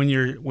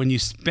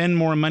spend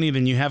more money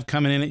than you have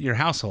coming in at your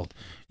household?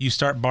 You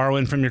start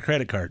borrowing from your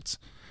credit cards.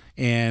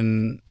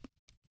 And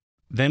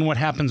then what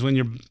happens when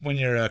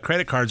your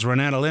credit cards run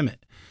out of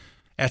limit?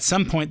 At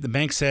some point, the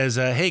bank says,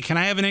 hey, can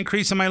I have an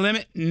increase in my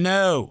limit?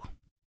 No.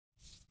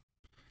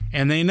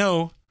 And they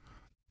know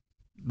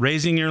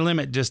raising your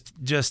limit just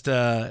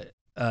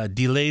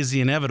delays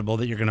the inevitable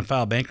that you're going to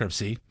file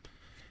bankruptcy.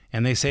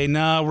 And they say,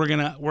 no, we're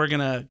gonna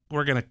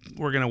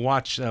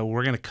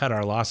cut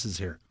our losses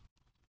here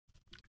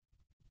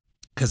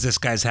because this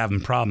guy's having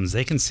problems.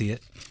 They can see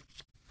it.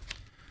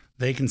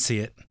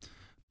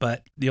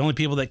 But the only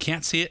people that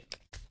can't see it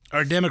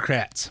are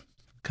Democrats,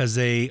 because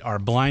they are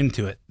blind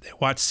to it. They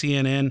watch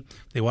CNN,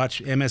 they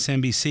watch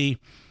MSNBC,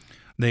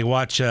 they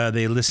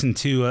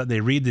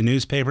read the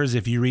newspapers.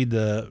 If you read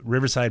the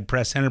Riverside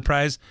Press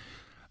Enterprise,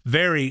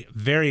 very,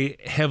 very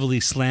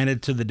heavily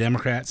slanted to the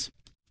Democrats.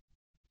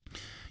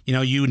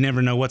 You would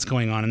never know what's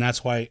going on, and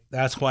that's why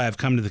I've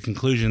come to the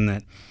conclusion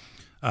that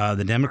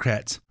the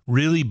Democrats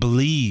really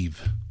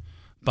believe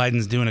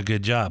Biden's doing a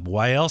good job.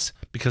 Why else?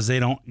 Because they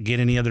don't get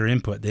any other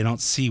input. They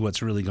don't see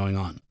what's really going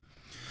on.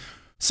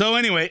 So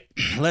anyway,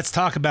 let's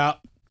talk about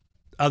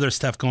other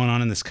stuff going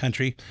on in this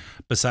country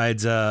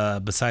besides Joe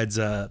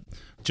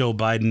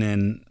Biden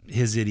and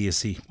his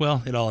idiocy.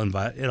 Well, it all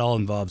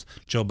involves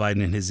Joe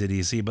Biden and his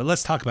idiocy. But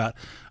let's talk about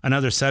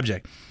another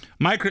subject.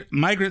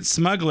 Migrant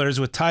smugglers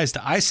with ties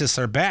to ISIS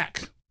are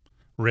back.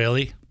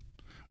 Really?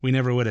 We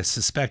never would have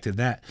suspected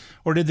that.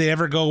 Or did they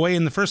ever go away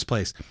in the first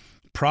place?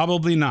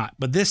 Probably not.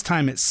 But this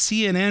time it's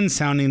CNN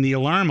sounding the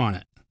alarm on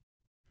it.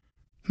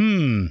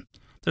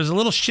 There's a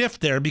little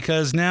shift there,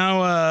 because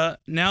now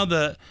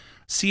the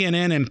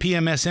CNN and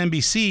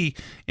PMSNBC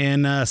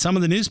and some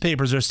of the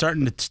newspapers are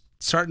starting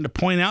to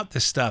point out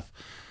this stuff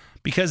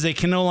because they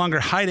can no longer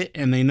hide it,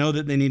 and they know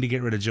that they need to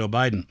get rid of Joe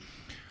Biden.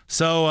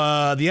 So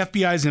the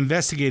FBI is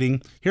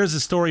investigating. Here's a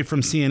story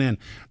from CNN.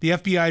 The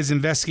FBI is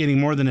investigating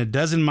more than a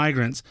dozen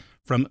migrants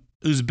from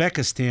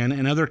Uzbekistan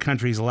and other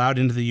countries allowed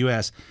into the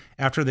U.S.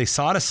 after they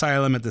sought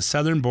asylum at the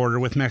southern border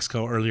with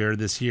Mexico earlier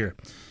this year.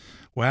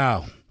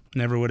 Wow,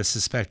 never would have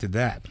suspected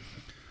that.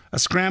 A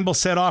scramble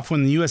set off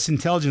when the U.S.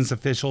 intelligence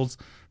officials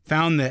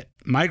found that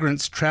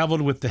migrants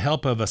traveled with the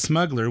help of a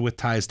smuggler with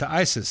ties to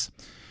ISIS.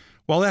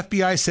 While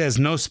FBI says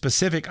no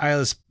specific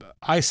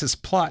ISIS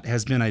plot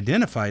has been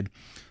identified,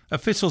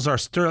 officials are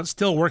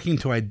still working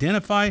to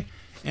identify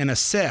and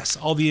assess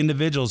all the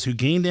individuals who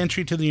gained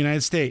entry to the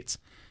United States.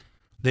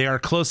 They are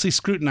closely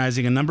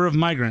scrutinizing a number of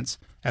migrants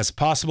as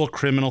possible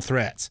criminal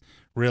threats.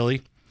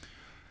 Really?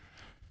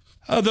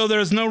 Although there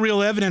is no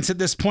real evidence at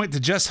this point to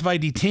justify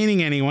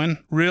detaining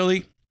anyone,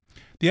 really?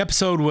 The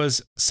episode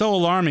was so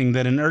alarming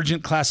that an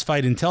urgent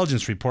classified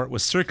intelligence report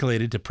was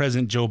circulated to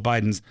President Joe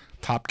Biden's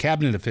top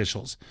cabinet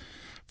officials.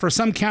 For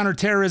some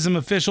counterterrorism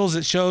officials,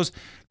 it shows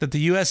that the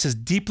U.S. is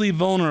deeply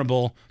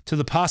vulnerable to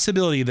the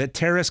possibility that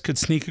terrorists could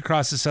sneak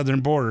across the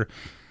southern border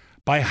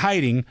by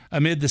hiding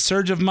amid the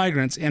surge of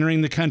migrants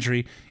entering the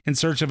country in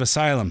search of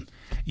asylum.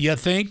 You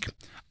think?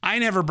 I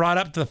never brought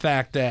up the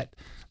fact that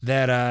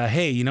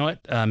hey, you know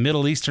what?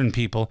 Middle Eastern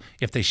people,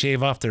 if they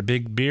shave off their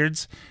big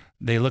beards,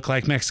 they look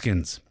like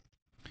Mexicans.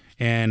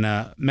 And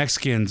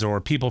Mexicans or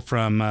people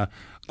from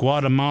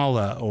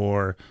Guatemala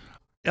or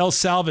El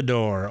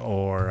Salvador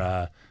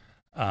or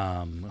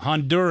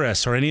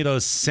Honduras or any of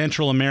those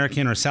Central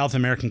American or South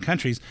American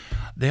countries,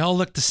 they all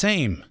look the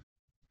same.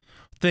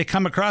 They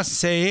come across and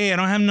say, hey, I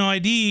don't have no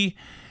ID,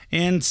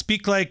 and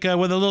speak like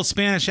with a little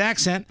Spanish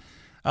accent.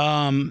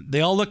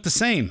 They all look the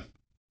same.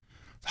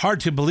 It's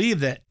hard to believe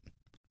that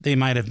they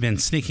might have been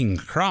sneaking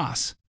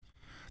across.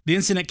 The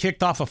incident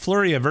kicked off a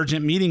flurry of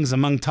urgent meetings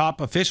among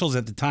top officials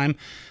at the time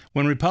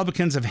when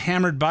Republicans have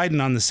hammered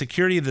Biden on the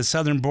security of the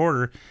southern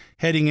border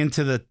heading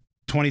into the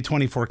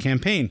 2024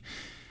 campaign.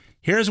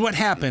 Here's what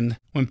happened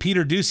when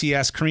Peter Doocy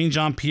asked Karine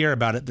Jean-Pierre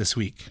about it this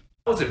week.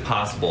 How is it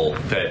possible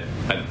that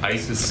an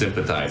ISIS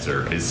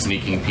sympathizer is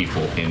sneaking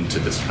people into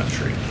this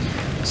country?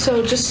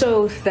 So just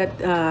so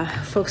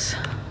that folks,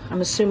 I'm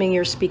assuming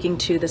you're speaking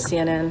to the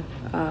CNN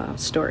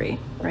story,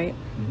 right?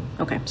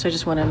 Okay, so I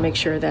just want to make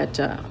sure that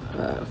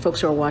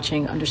folks who are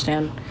watching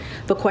understand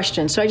the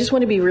question. So I just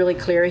want to be really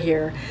clear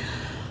here.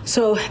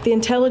 So the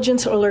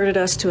intelligence alerted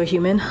us to a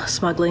human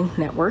smuggling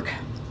network.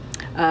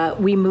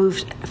 We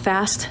moved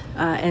fast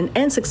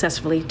and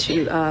successfully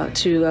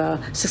to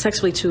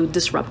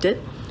disrupt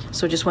it.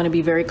 So just want to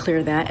be very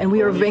clear that. And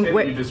we are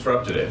you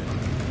disrupted it.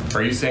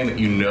 Are you saying that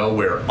you know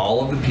where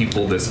all of the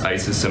people this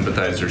ISIS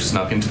sympathizer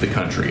snuck into the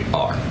country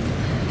are?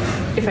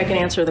 If I can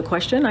answer the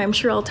question, I'm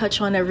sure I'll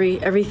touch on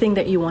everything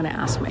that you want to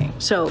ask me.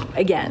 So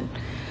again,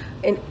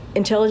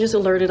 intelligence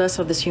alerted us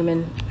of this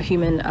human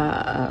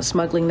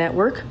smuggling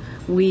network.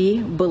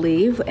 We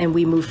believe, and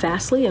we moved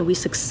fastly, and we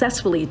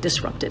successfully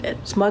disrupted it.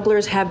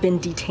 Smugglers have been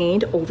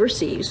detained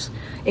overseas,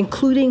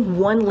 including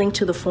one linked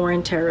to the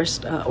foreign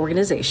terrorist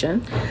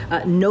organization.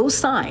 No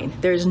sign,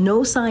 there's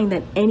no sign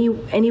that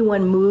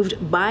anyone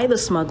moved by the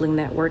smuggling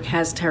network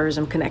has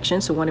terrorism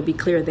connections, so I want to be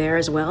clear there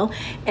as well.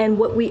 And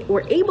what we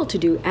were able to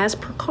do as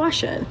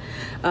precaution,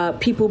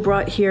 people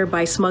brought here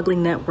by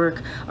smuggling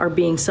network are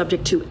being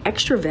subject to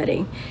extra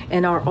vetting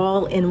and are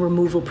all in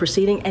removal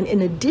proceeding. And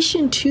in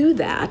addition to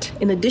that,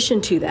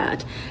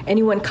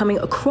 anyone coming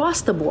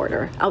across the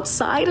border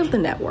outside of the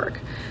network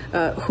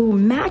who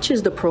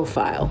matches the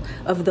profile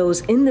of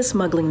those in the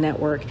smuggling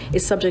network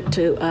is subject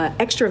to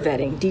extra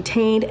vetting,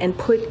 detained, and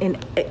put in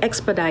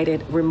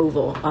expedited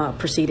removal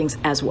proceedings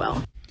as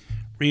well.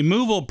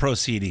 Removal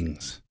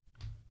proceedings.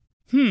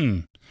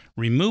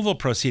 Removal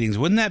proceedings.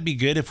 Wouldn't that be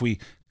good if we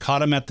caught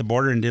them at the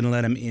border and didn't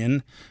let them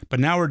in? But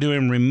now we're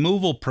doing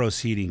removal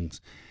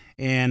proceedings.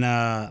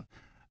 And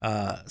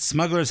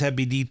smugglers have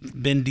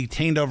been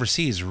detained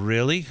overseas.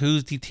 Really?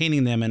 Who's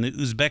detaining them in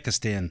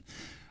Uzbekistan?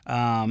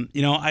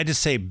 I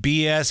just say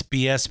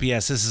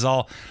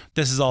BS.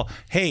 This is all.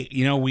 Hey,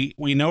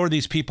 we know where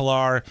these people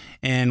are,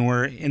 and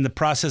we're in the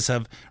process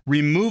of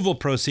removal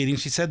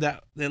proceedings. She said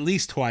that at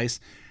least twice.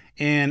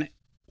 And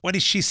what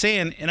is she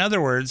saying? In other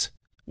words,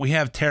 we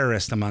have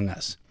terrorists among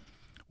us.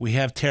 We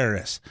have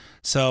terrorists.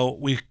 So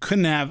we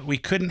couldn't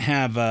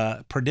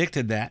have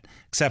predicted that,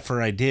 except for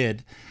I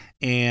did.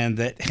 And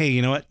that, hey,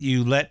 you know what?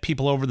 You let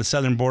people over the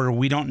southern border.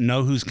 We don't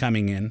know who's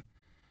coming in,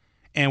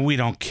 and we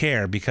don't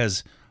care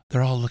because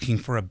they're all looking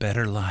for a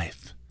better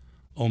life.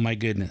 Oh my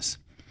goodness.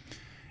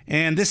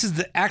 And this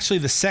is actually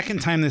the second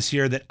time this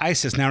year that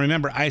ISIS, now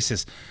remember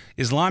ISIS,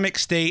 Islamic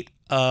State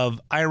of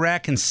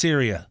Iraq and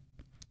Syria.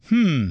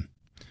 We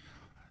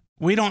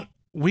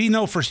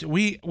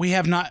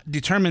have not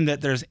determined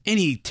that there's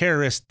any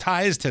terrorist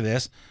ties to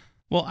this.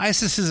 Well,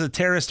 ISIS is a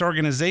terrorist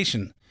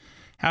organization.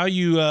 How are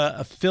you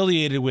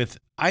affiliated with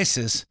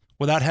ISIS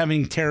without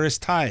having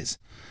terrorist ties?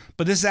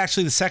 But this is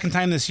actually the second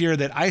time this year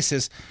that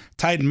ISIS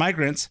tied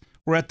migrants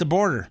were at the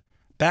border.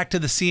 Back to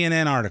the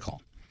CNN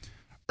article.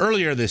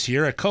 Earlier this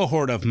year, a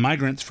cohort of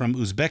migrants from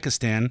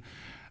Uzbekistan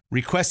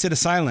requested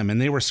asylum,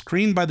 and they were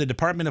screened by the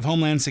Department of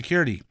Homeland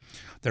Security.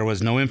 There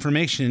was no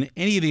information in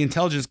any of the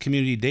intelligence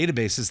community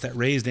databases that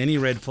raised any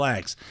red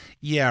flags.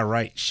 Yeah,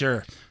 right,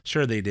 sure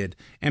they did.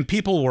 And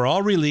people were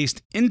all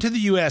released into the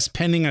U.S.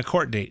 pending a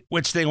court date,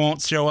 which they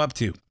won't show up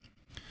to.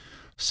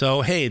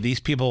 So, hey, the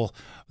people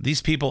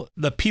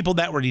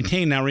that were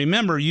detained. Now,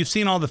 remember, you've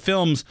seen all the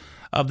films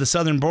of the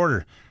southern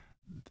border.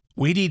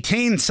 We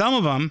detained some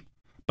of them,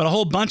 but a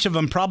whole bunch of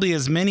them, probably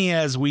as many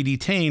as we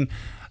detain,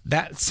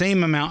 that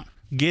same amount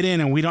get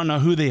in and we don't know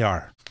who they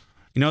are.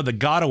 You know, the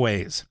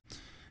gotaways.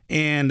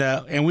 And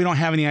we don't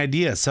have any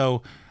idea.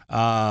 So,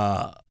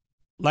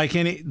 like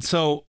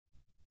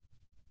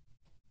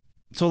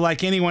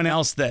anyone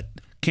else that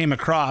came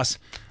across,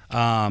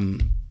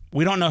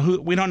 we don't know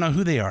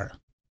who they are.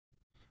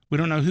 We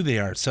don't know who they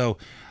are. So,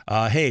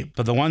 hey,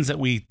 but the ones that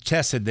we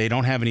tested, they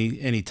don't have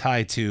any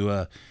tie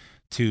to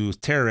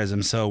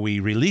terrorism. So we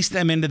released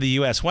them into the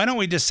U.S. Why don't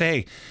we just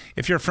say,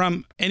 if you're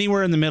from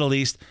anywhere in the Middle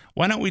East,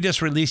 why don't we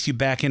just release you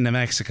back into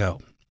Mexico?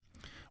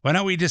 Why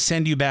don't we just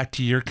send you back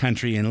to your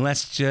country and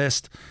let's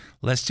just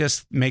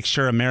make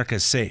sure America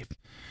is safe?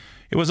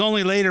 It was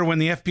only later when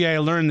the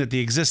FBI learned that the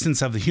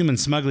existence of the human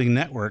smuggling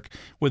network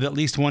with at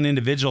least one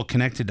individual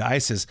connected to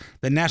ISIS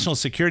that national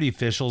security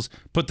officials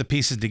put the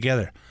pieces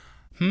together.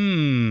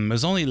 It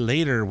was only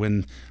later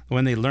when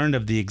they learned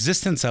of the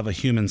existence of a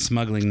human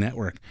smuggling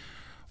network.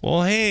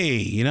 Well, hey,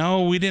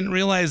 we didn't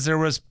realize there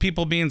was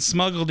people being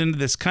smuggled into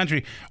this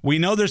country. We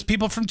know there's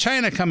people from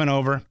China coming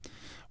over.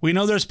 We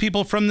know there's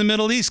people from the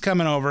Middle East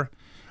coming over.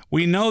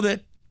 We know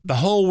that the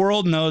whole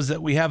world knows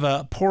that we have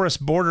a porous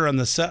border on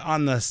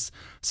the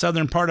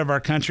southern part of our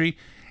country,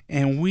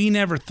 and we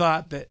never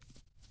thought that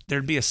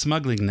there'd be a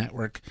smuggling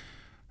network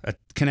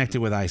connected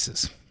with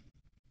ISIS.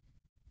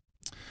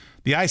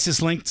 The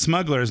ISIS-linked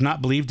smuggler is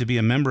not believed to be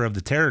a member of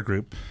the terror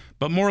group,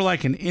 but more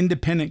like an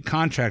independent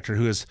contractor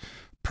who has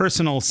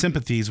personal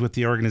sympathies with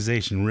the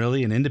organization.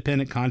 Really, an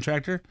independent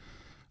contractor? I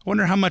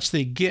wonder how much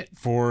they get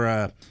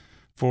for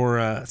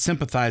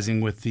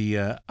sympathizing with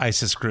the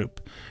ISIS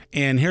group.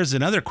 And here's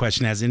another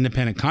question as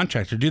independent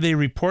contractor. Do they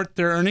report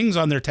their earnings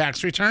on their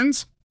tax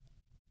returns?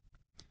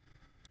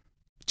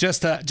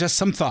 Just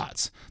some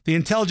thoughts. The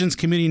intelligence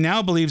community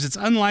now believes it's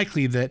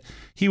unlikely that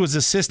he was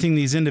assisting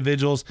these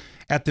individuals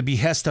at the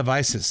behest of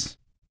ISIS.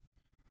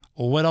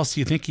 Well, what else do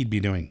you think he'd be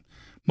doing?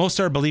 Most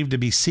are believed to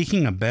be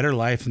seeking a better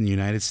life in the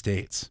United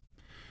States.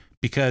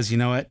 Because, you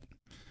know what?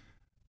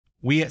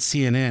 We at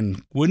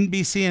CNN wouldn't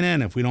be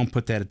CNN if we don't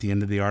put that at the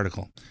end of the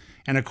article.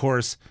 And of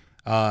course,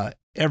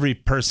 every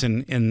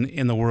person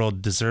in the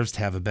world deserves to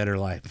have a better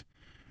life.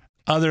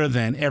 Other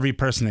than every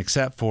person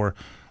except for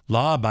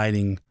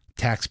law-abiding,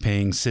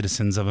 tax-paying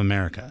citizens of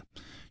America.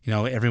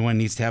 Everyone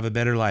needs to have a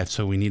better life,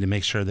 so we need to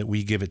make sure that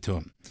we give it to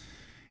them.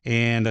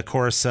 And of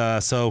course,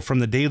 so from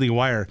the Daily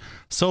Wire,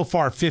 so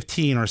far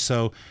 15 or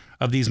so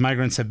of these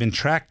migrants have been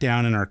tracked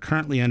down and are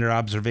currently under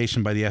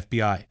observation by the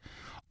FBI.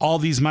 All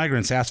these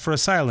migrants asked for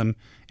asylum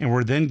and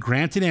were then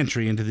granted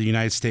entry into the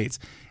United States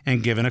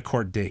and given a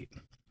court date.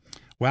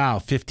 Wow,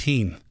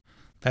 15.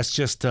 That's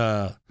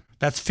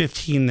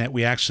 15 that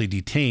we actually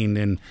detained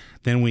and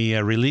then we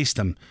released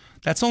them.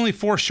 That's only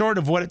 4 short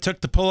of what it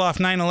took to pull off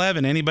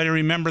 9/11. Anybody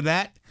remember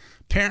that?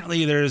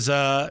 Apparently there's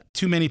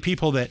too many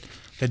people that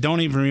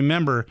don't even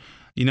remember.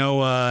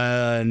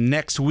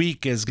 Next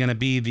week is going to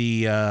be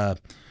the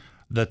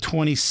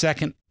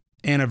 22nd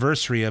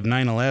anniversary of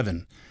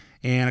 9/11.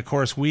 And of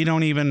course, we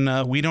don't even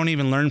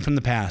learn from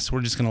the past.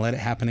 We're just going to let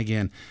it happen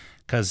again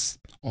because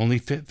only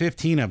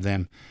 15 of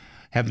them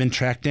have been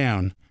tracked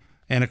down.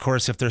 And of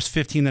course, if there's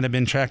 15 that have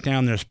been tracked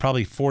down, there's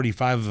probably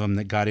 45 of them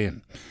that got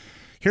in.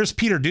 Here's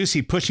Peter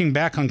Doocy pushing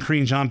back on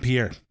Karine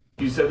Jean-Pierre.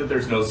 You said that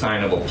there's no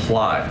sign of a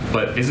plot,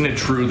 but isn't it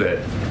true that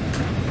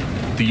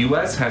the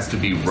U.S. has to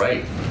be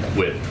right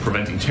with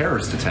preventing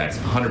terrorist attacks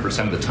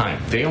 100% of the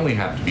time? They only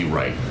have to be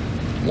right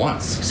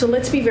once. So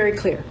let's be very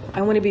clear.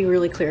 I want to be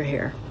really clear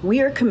here.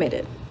 We are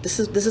committed. This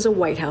is a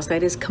White House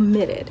that is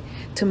committed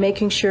to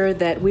making sure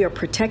that we are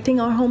protecting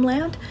our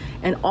homeland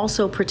and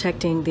also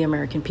protecting the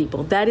American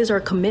people. That is our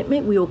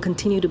commitment. We will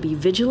continue to be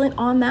vigilant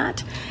on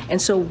that,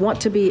 and so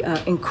want to be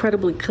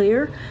incredibly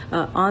clear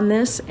on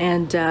this.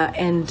 And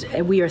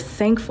we are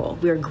thankful.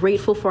 We are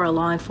grateful for our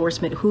law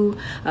enforcement who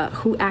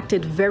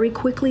acted very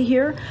quickly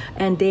here,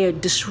 and they are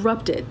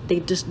disrupted.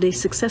 They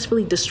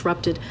successfully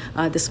disrupted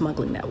the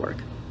smuggling network.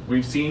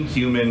 We've seen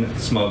human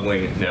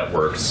smuggling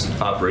networks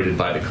operated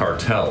by the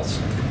cartels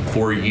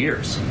for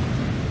years.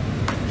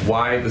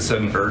 Why the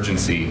sudden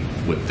urgency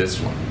with this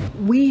one?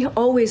 We have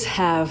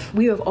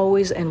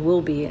always and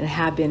will be and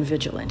have been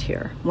vigilant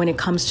here when it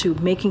comes to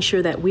making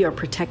sure that we are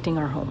protecting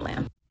our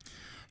homeland.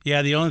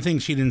 Yeah, the only thing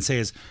she didn't say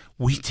is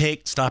we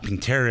take stopping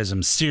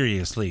terrorism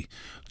seriously.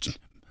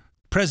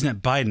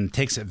 President Biden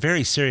takes it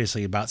very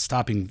seriously about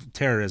stopping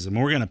terrorism.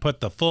 We're going to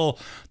put the full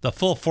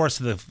force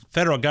of the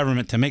federal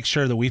government to make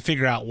sure that we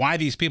figure out why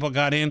these people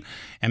got in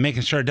and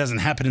making sure it doesn't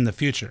happen in the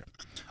future.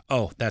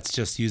 Oh, that's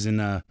just using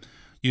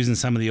using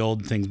some of the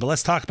old things. But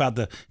let's talk about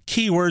the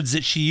key words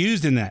that she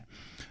used in that.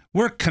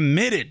 We're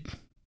committed.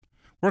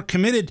 We're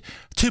committed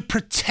to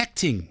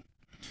protecting.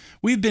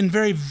 We've been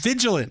very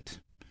vigilant.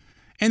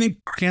 And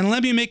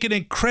let me make it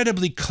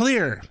incredibly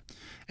clear.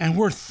 And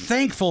we're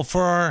thankful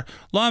for our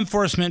law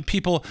enforcement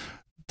people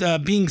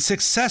being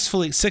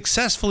successfully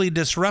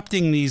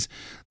disrupting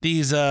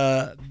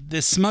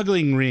this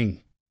smuggling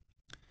ring.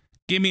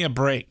 Give me a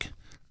break.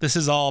 This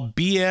is all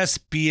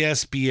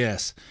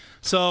BS.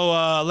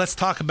 So let's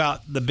talk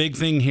about the big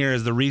thing here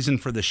is the reason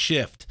for the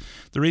shift.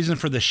 The reason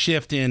for the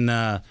shift in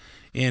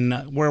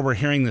where we're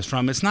hearing this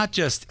from. It's not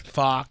just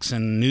Fox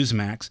and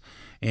Newsmax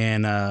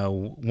and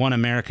One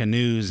America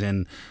News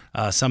and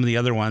some of the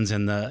other ones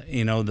and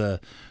the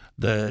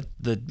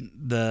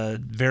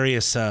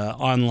various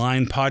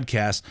online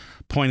podcasts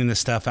pointing this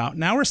stuff out.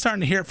 Now we're starting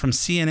to hear it from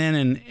CNN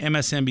and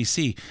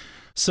MSNBC.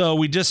 So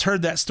we just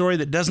heard that story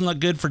that doesn't look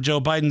good for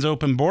Joe Biden's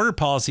open border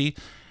policy,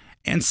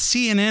 and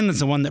CNN is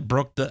the one that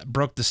broke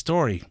the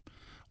story.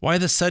 Why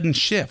the sudden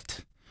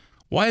shift?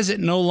 Why is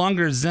it no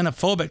longer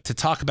xenophobic to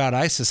talk about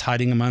ISIS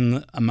hiding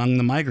among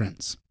the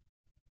migrants?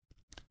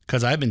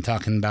 Because I've been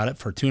talking about it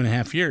for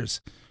 2.5 years,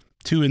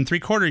 2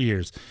 3/4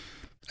 years.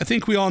 I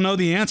think we all know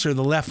the answer.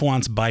 The left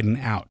wants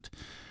Biden out.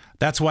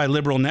 That's why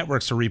liberal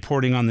networks are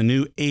reporting on the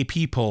new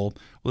AP poll,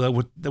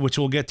 which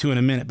we'll get to in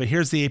a minute. But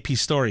here's the AP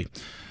story.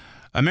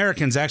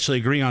 Americans actually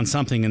agree on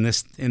something in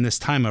this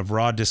time of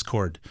raw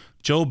discord.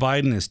 Joe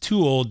Biden is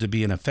too old to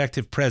be an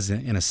effective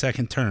president in a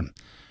second term.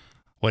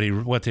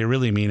 What they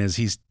really mean is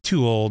he's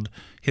too old.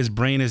 His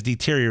brain has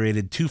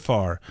deteriorated too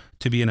far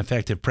to be an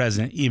effective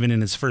president, even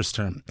in his first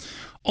term.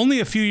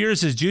 Only a few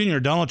years as junior,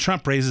 Donald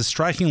Trump raises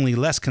strikingly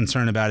less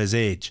concern about his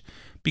age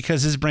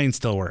because his brain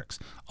still works.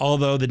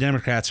 Although the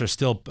Democrats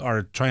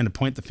are trying to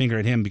point the finger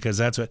at him because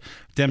that's what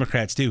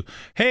Democrats do.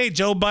 Hey,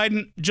 Joe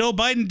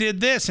Biden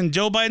did this and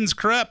Joe Biden's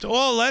corrupt.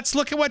 Oh, let's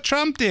look at what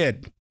Trump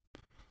did.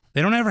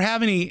 They don't ever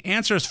have any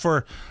answers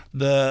for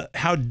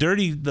how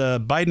dirty the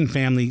Biden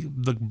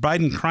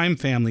crime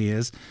family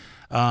is.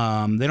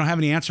 They don't have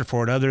any answer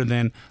for it other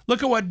than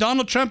look at what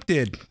Donald Trump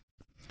did.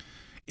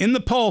 In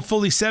the poll,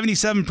 fully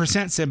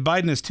 77% said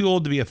Biden is too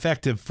old to be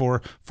effective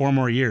for 4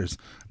 more years.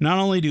 Not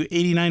only do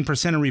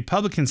 89% of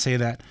Republicans say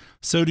that,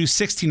 so do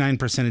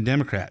 69% of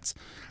Democrats.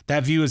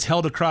 That view is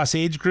held across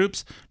age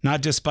groups,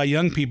 not just by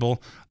young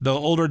people, though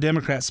older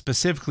Democrats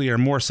specifically are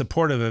more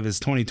supportive of his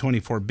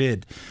 2024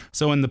 bid.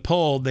 So in the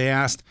poll, they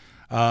asked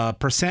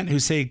percent who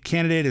say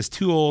candidate is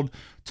too old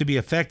to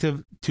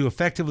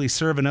effectively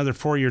serve another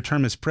 4-year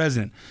term as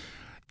president.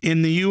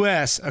 In the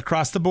U.S.,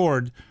 across the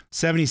board,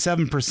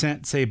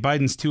 77% say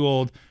Biden's too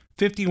old,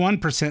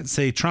 51%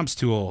 say Trump's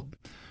too old.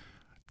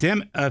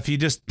 If you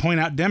just point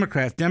out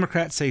Democrats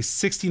say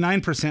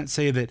 69%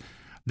 say that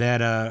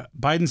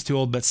Biden's too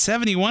old, but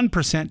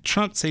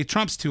 71% say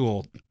Trump's too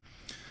old.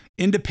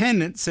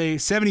 Independents say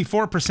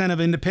 74% of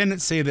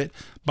independents say that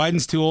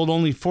Biden's too old.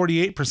 Only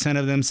 48%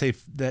 of them say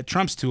that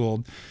Trump's too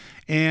old.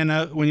 And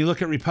when you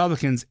look at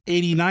Republicans,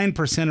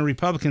 89% of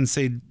Republicans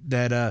say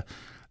that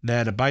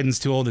Biden's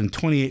too old, and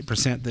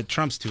 28% that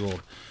Trump's too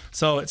old.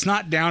 So it's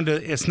not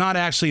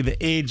actually the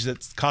age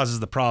that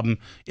causes the problem.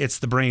 It's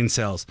the brain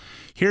cells.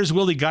 Here's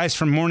Willie Geist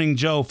from Morning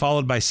Joe,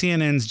 followed by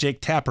CNN's Jake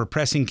Tapper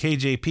pressing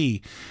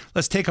KJP.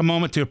 Let's take a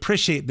moment to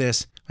appreciate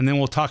this, and then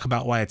we'll talk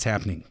about why it's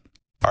happening.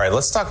 All right,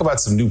 let's talk about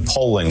some new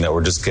polling that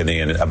we're just getting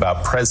in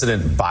about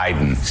President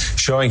Biden,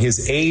 showing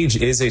his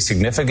age is a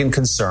significant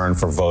concern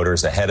for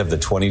voters ahead of the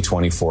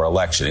 2024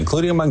 election,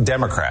 including among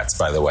Democrats,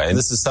 by the way. And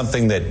this is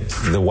something that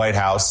the White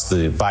House,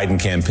 the Biden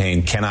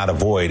campaign cannot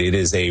avoid. It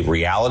is a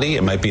reality.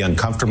 It might be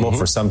uncomfortable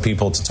for some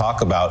people to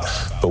talk about,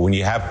 but when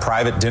you have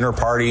private dinner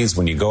parties,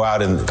 when you go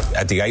out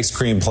at the ice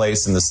cream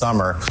place in the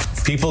summer,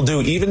 people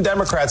do, even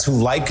Democrats who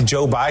like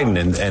Joe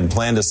Biden and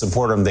plan to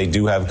support him, they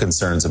do have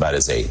concerns about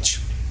his age.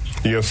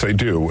 Yes, they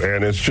do,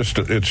 and it's just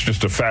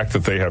a fact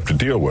that they have to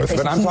deal with.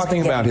 But I'm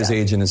talking about his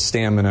age and his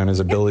stamina and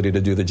his ability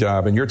to do the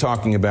job, and you're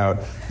talking about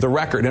the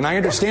record. And I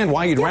understand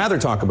why you'd rather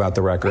talk about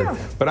the record,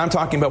 but I'm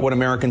talking about what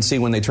Americans see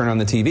when they turn on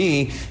the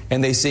TV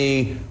and they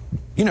see,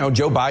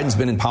 Joe Biden's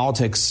been in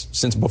politics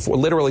since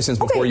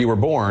before you were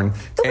born,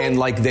 and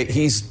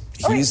he's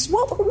let's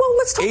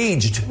talk,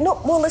 aged.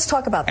 Let's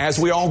talk about this. As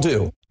we all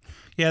do.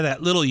 Yeah,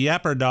 that little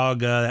yapper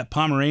dog, that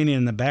Pomeranian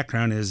in the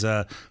background is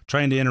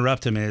trying to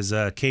interrupt him, is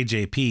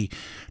KJP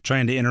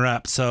trying to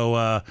interrupt.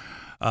 So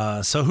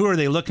who are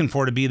they looking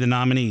for to be the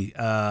nominee?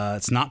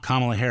 It's not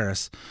Kamala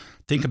Harris.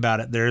 Think about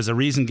it. There's a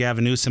reason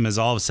Gavin Newsom is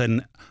all of a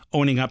sudden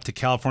owning up to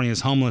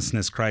California's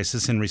homelessness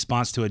crisis in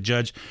response to a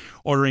judge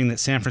ordering that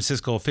San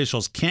Francisco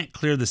officials can't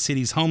clear the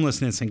city's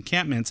homelessness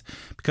encampments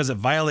because it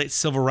violates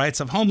civil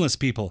rights of homeless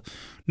people.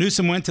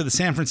 Newsom went to the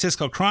San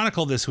Francisco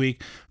Chronicle this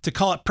week to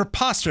call it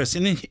preposterous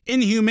and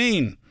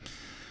inhumane.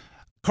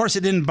 Of course,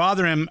 it didn't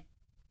bother him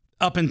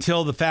up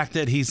until the fact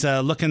that he's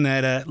looking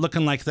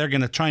like they're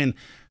going to try and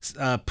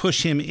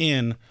push him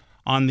in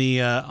on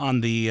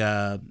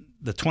the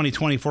the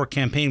 2024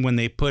 campaign when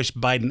they pushed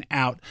Biden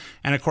out.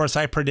 And of course,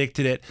 I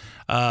predicted it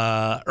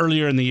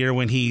earlier in the year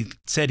when he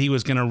said he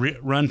was going to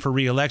run for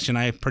re-election.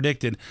 I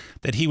predicted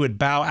that he would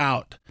bow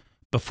out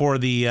before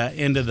the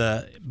end of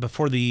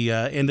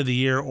the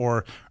year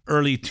or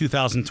early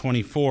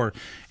 2024.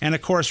 And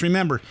of course,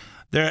 remember,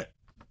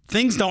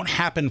 things don't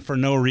happen for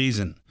no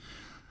reason.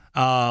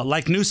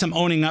 Like Newsom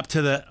owning up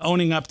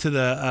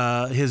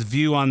to his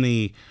view on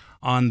the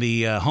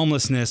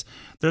homelessness.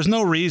 There's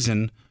no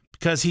reason,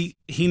 because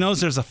he knows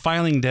there's a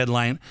filing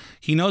deadline.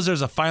 He knows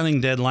there's a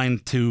filing deadline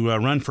to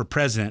run for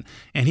president,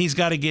 and he's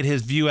got to get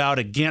his view out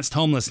against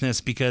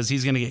homelessness because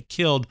he's going to get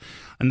killed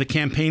on the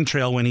campaign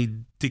trail when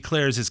he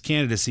declares his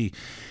candidacy.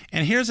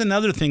 And here's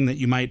another thing that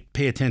you might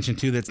pay attention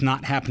to that's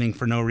not happening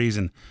for no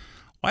reason.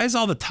 Why is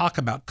all the talk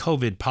about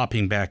COVID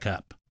popping back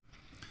up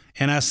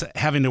and us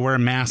having to wear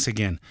masks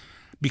again?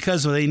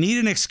 Because they need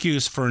an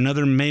excuse for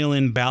another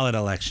mail-in ballot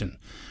election.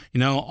 You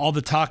know, all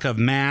the talk of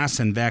masks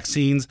and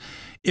vaccines.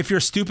 If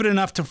you're stupid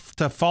enough to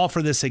fall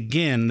for this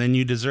again, then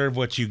you deserve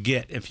what you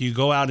get. If you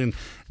go out and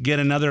get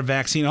another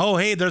vaccine, oh,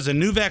 hey, there's a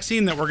new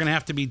vaccine that we're going to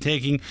have to be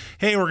taking.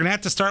 Hey, we're going to have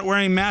to start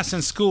wearing masks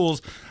in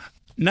schools.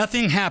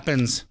 Nothing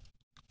happens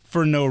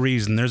for no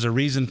reason. There's a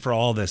reason for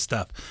all this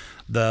stuff.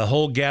 The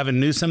whole Gavin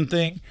Newsom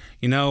thing,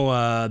 you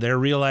know, they're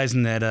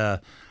realizing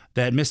that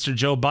Mr.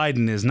 Joe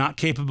Biden is not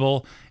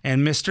capable,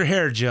 and Mr.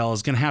 Hair Gel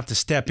is going to have to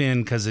step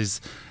in because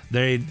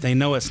they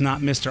know it's not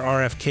Mr.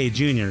 RFK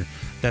Jr.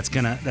 that's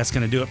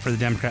gonna do it for the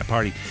Democrat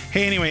Party.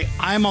 Hey, anyway,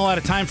 I'm all out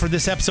of time for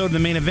this episode of The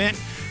Main Event,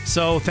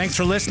 so thanks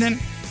for listening.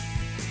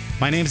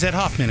 My name is Ed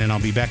Hoffman, and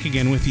I'll be back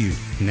again with you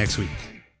next week.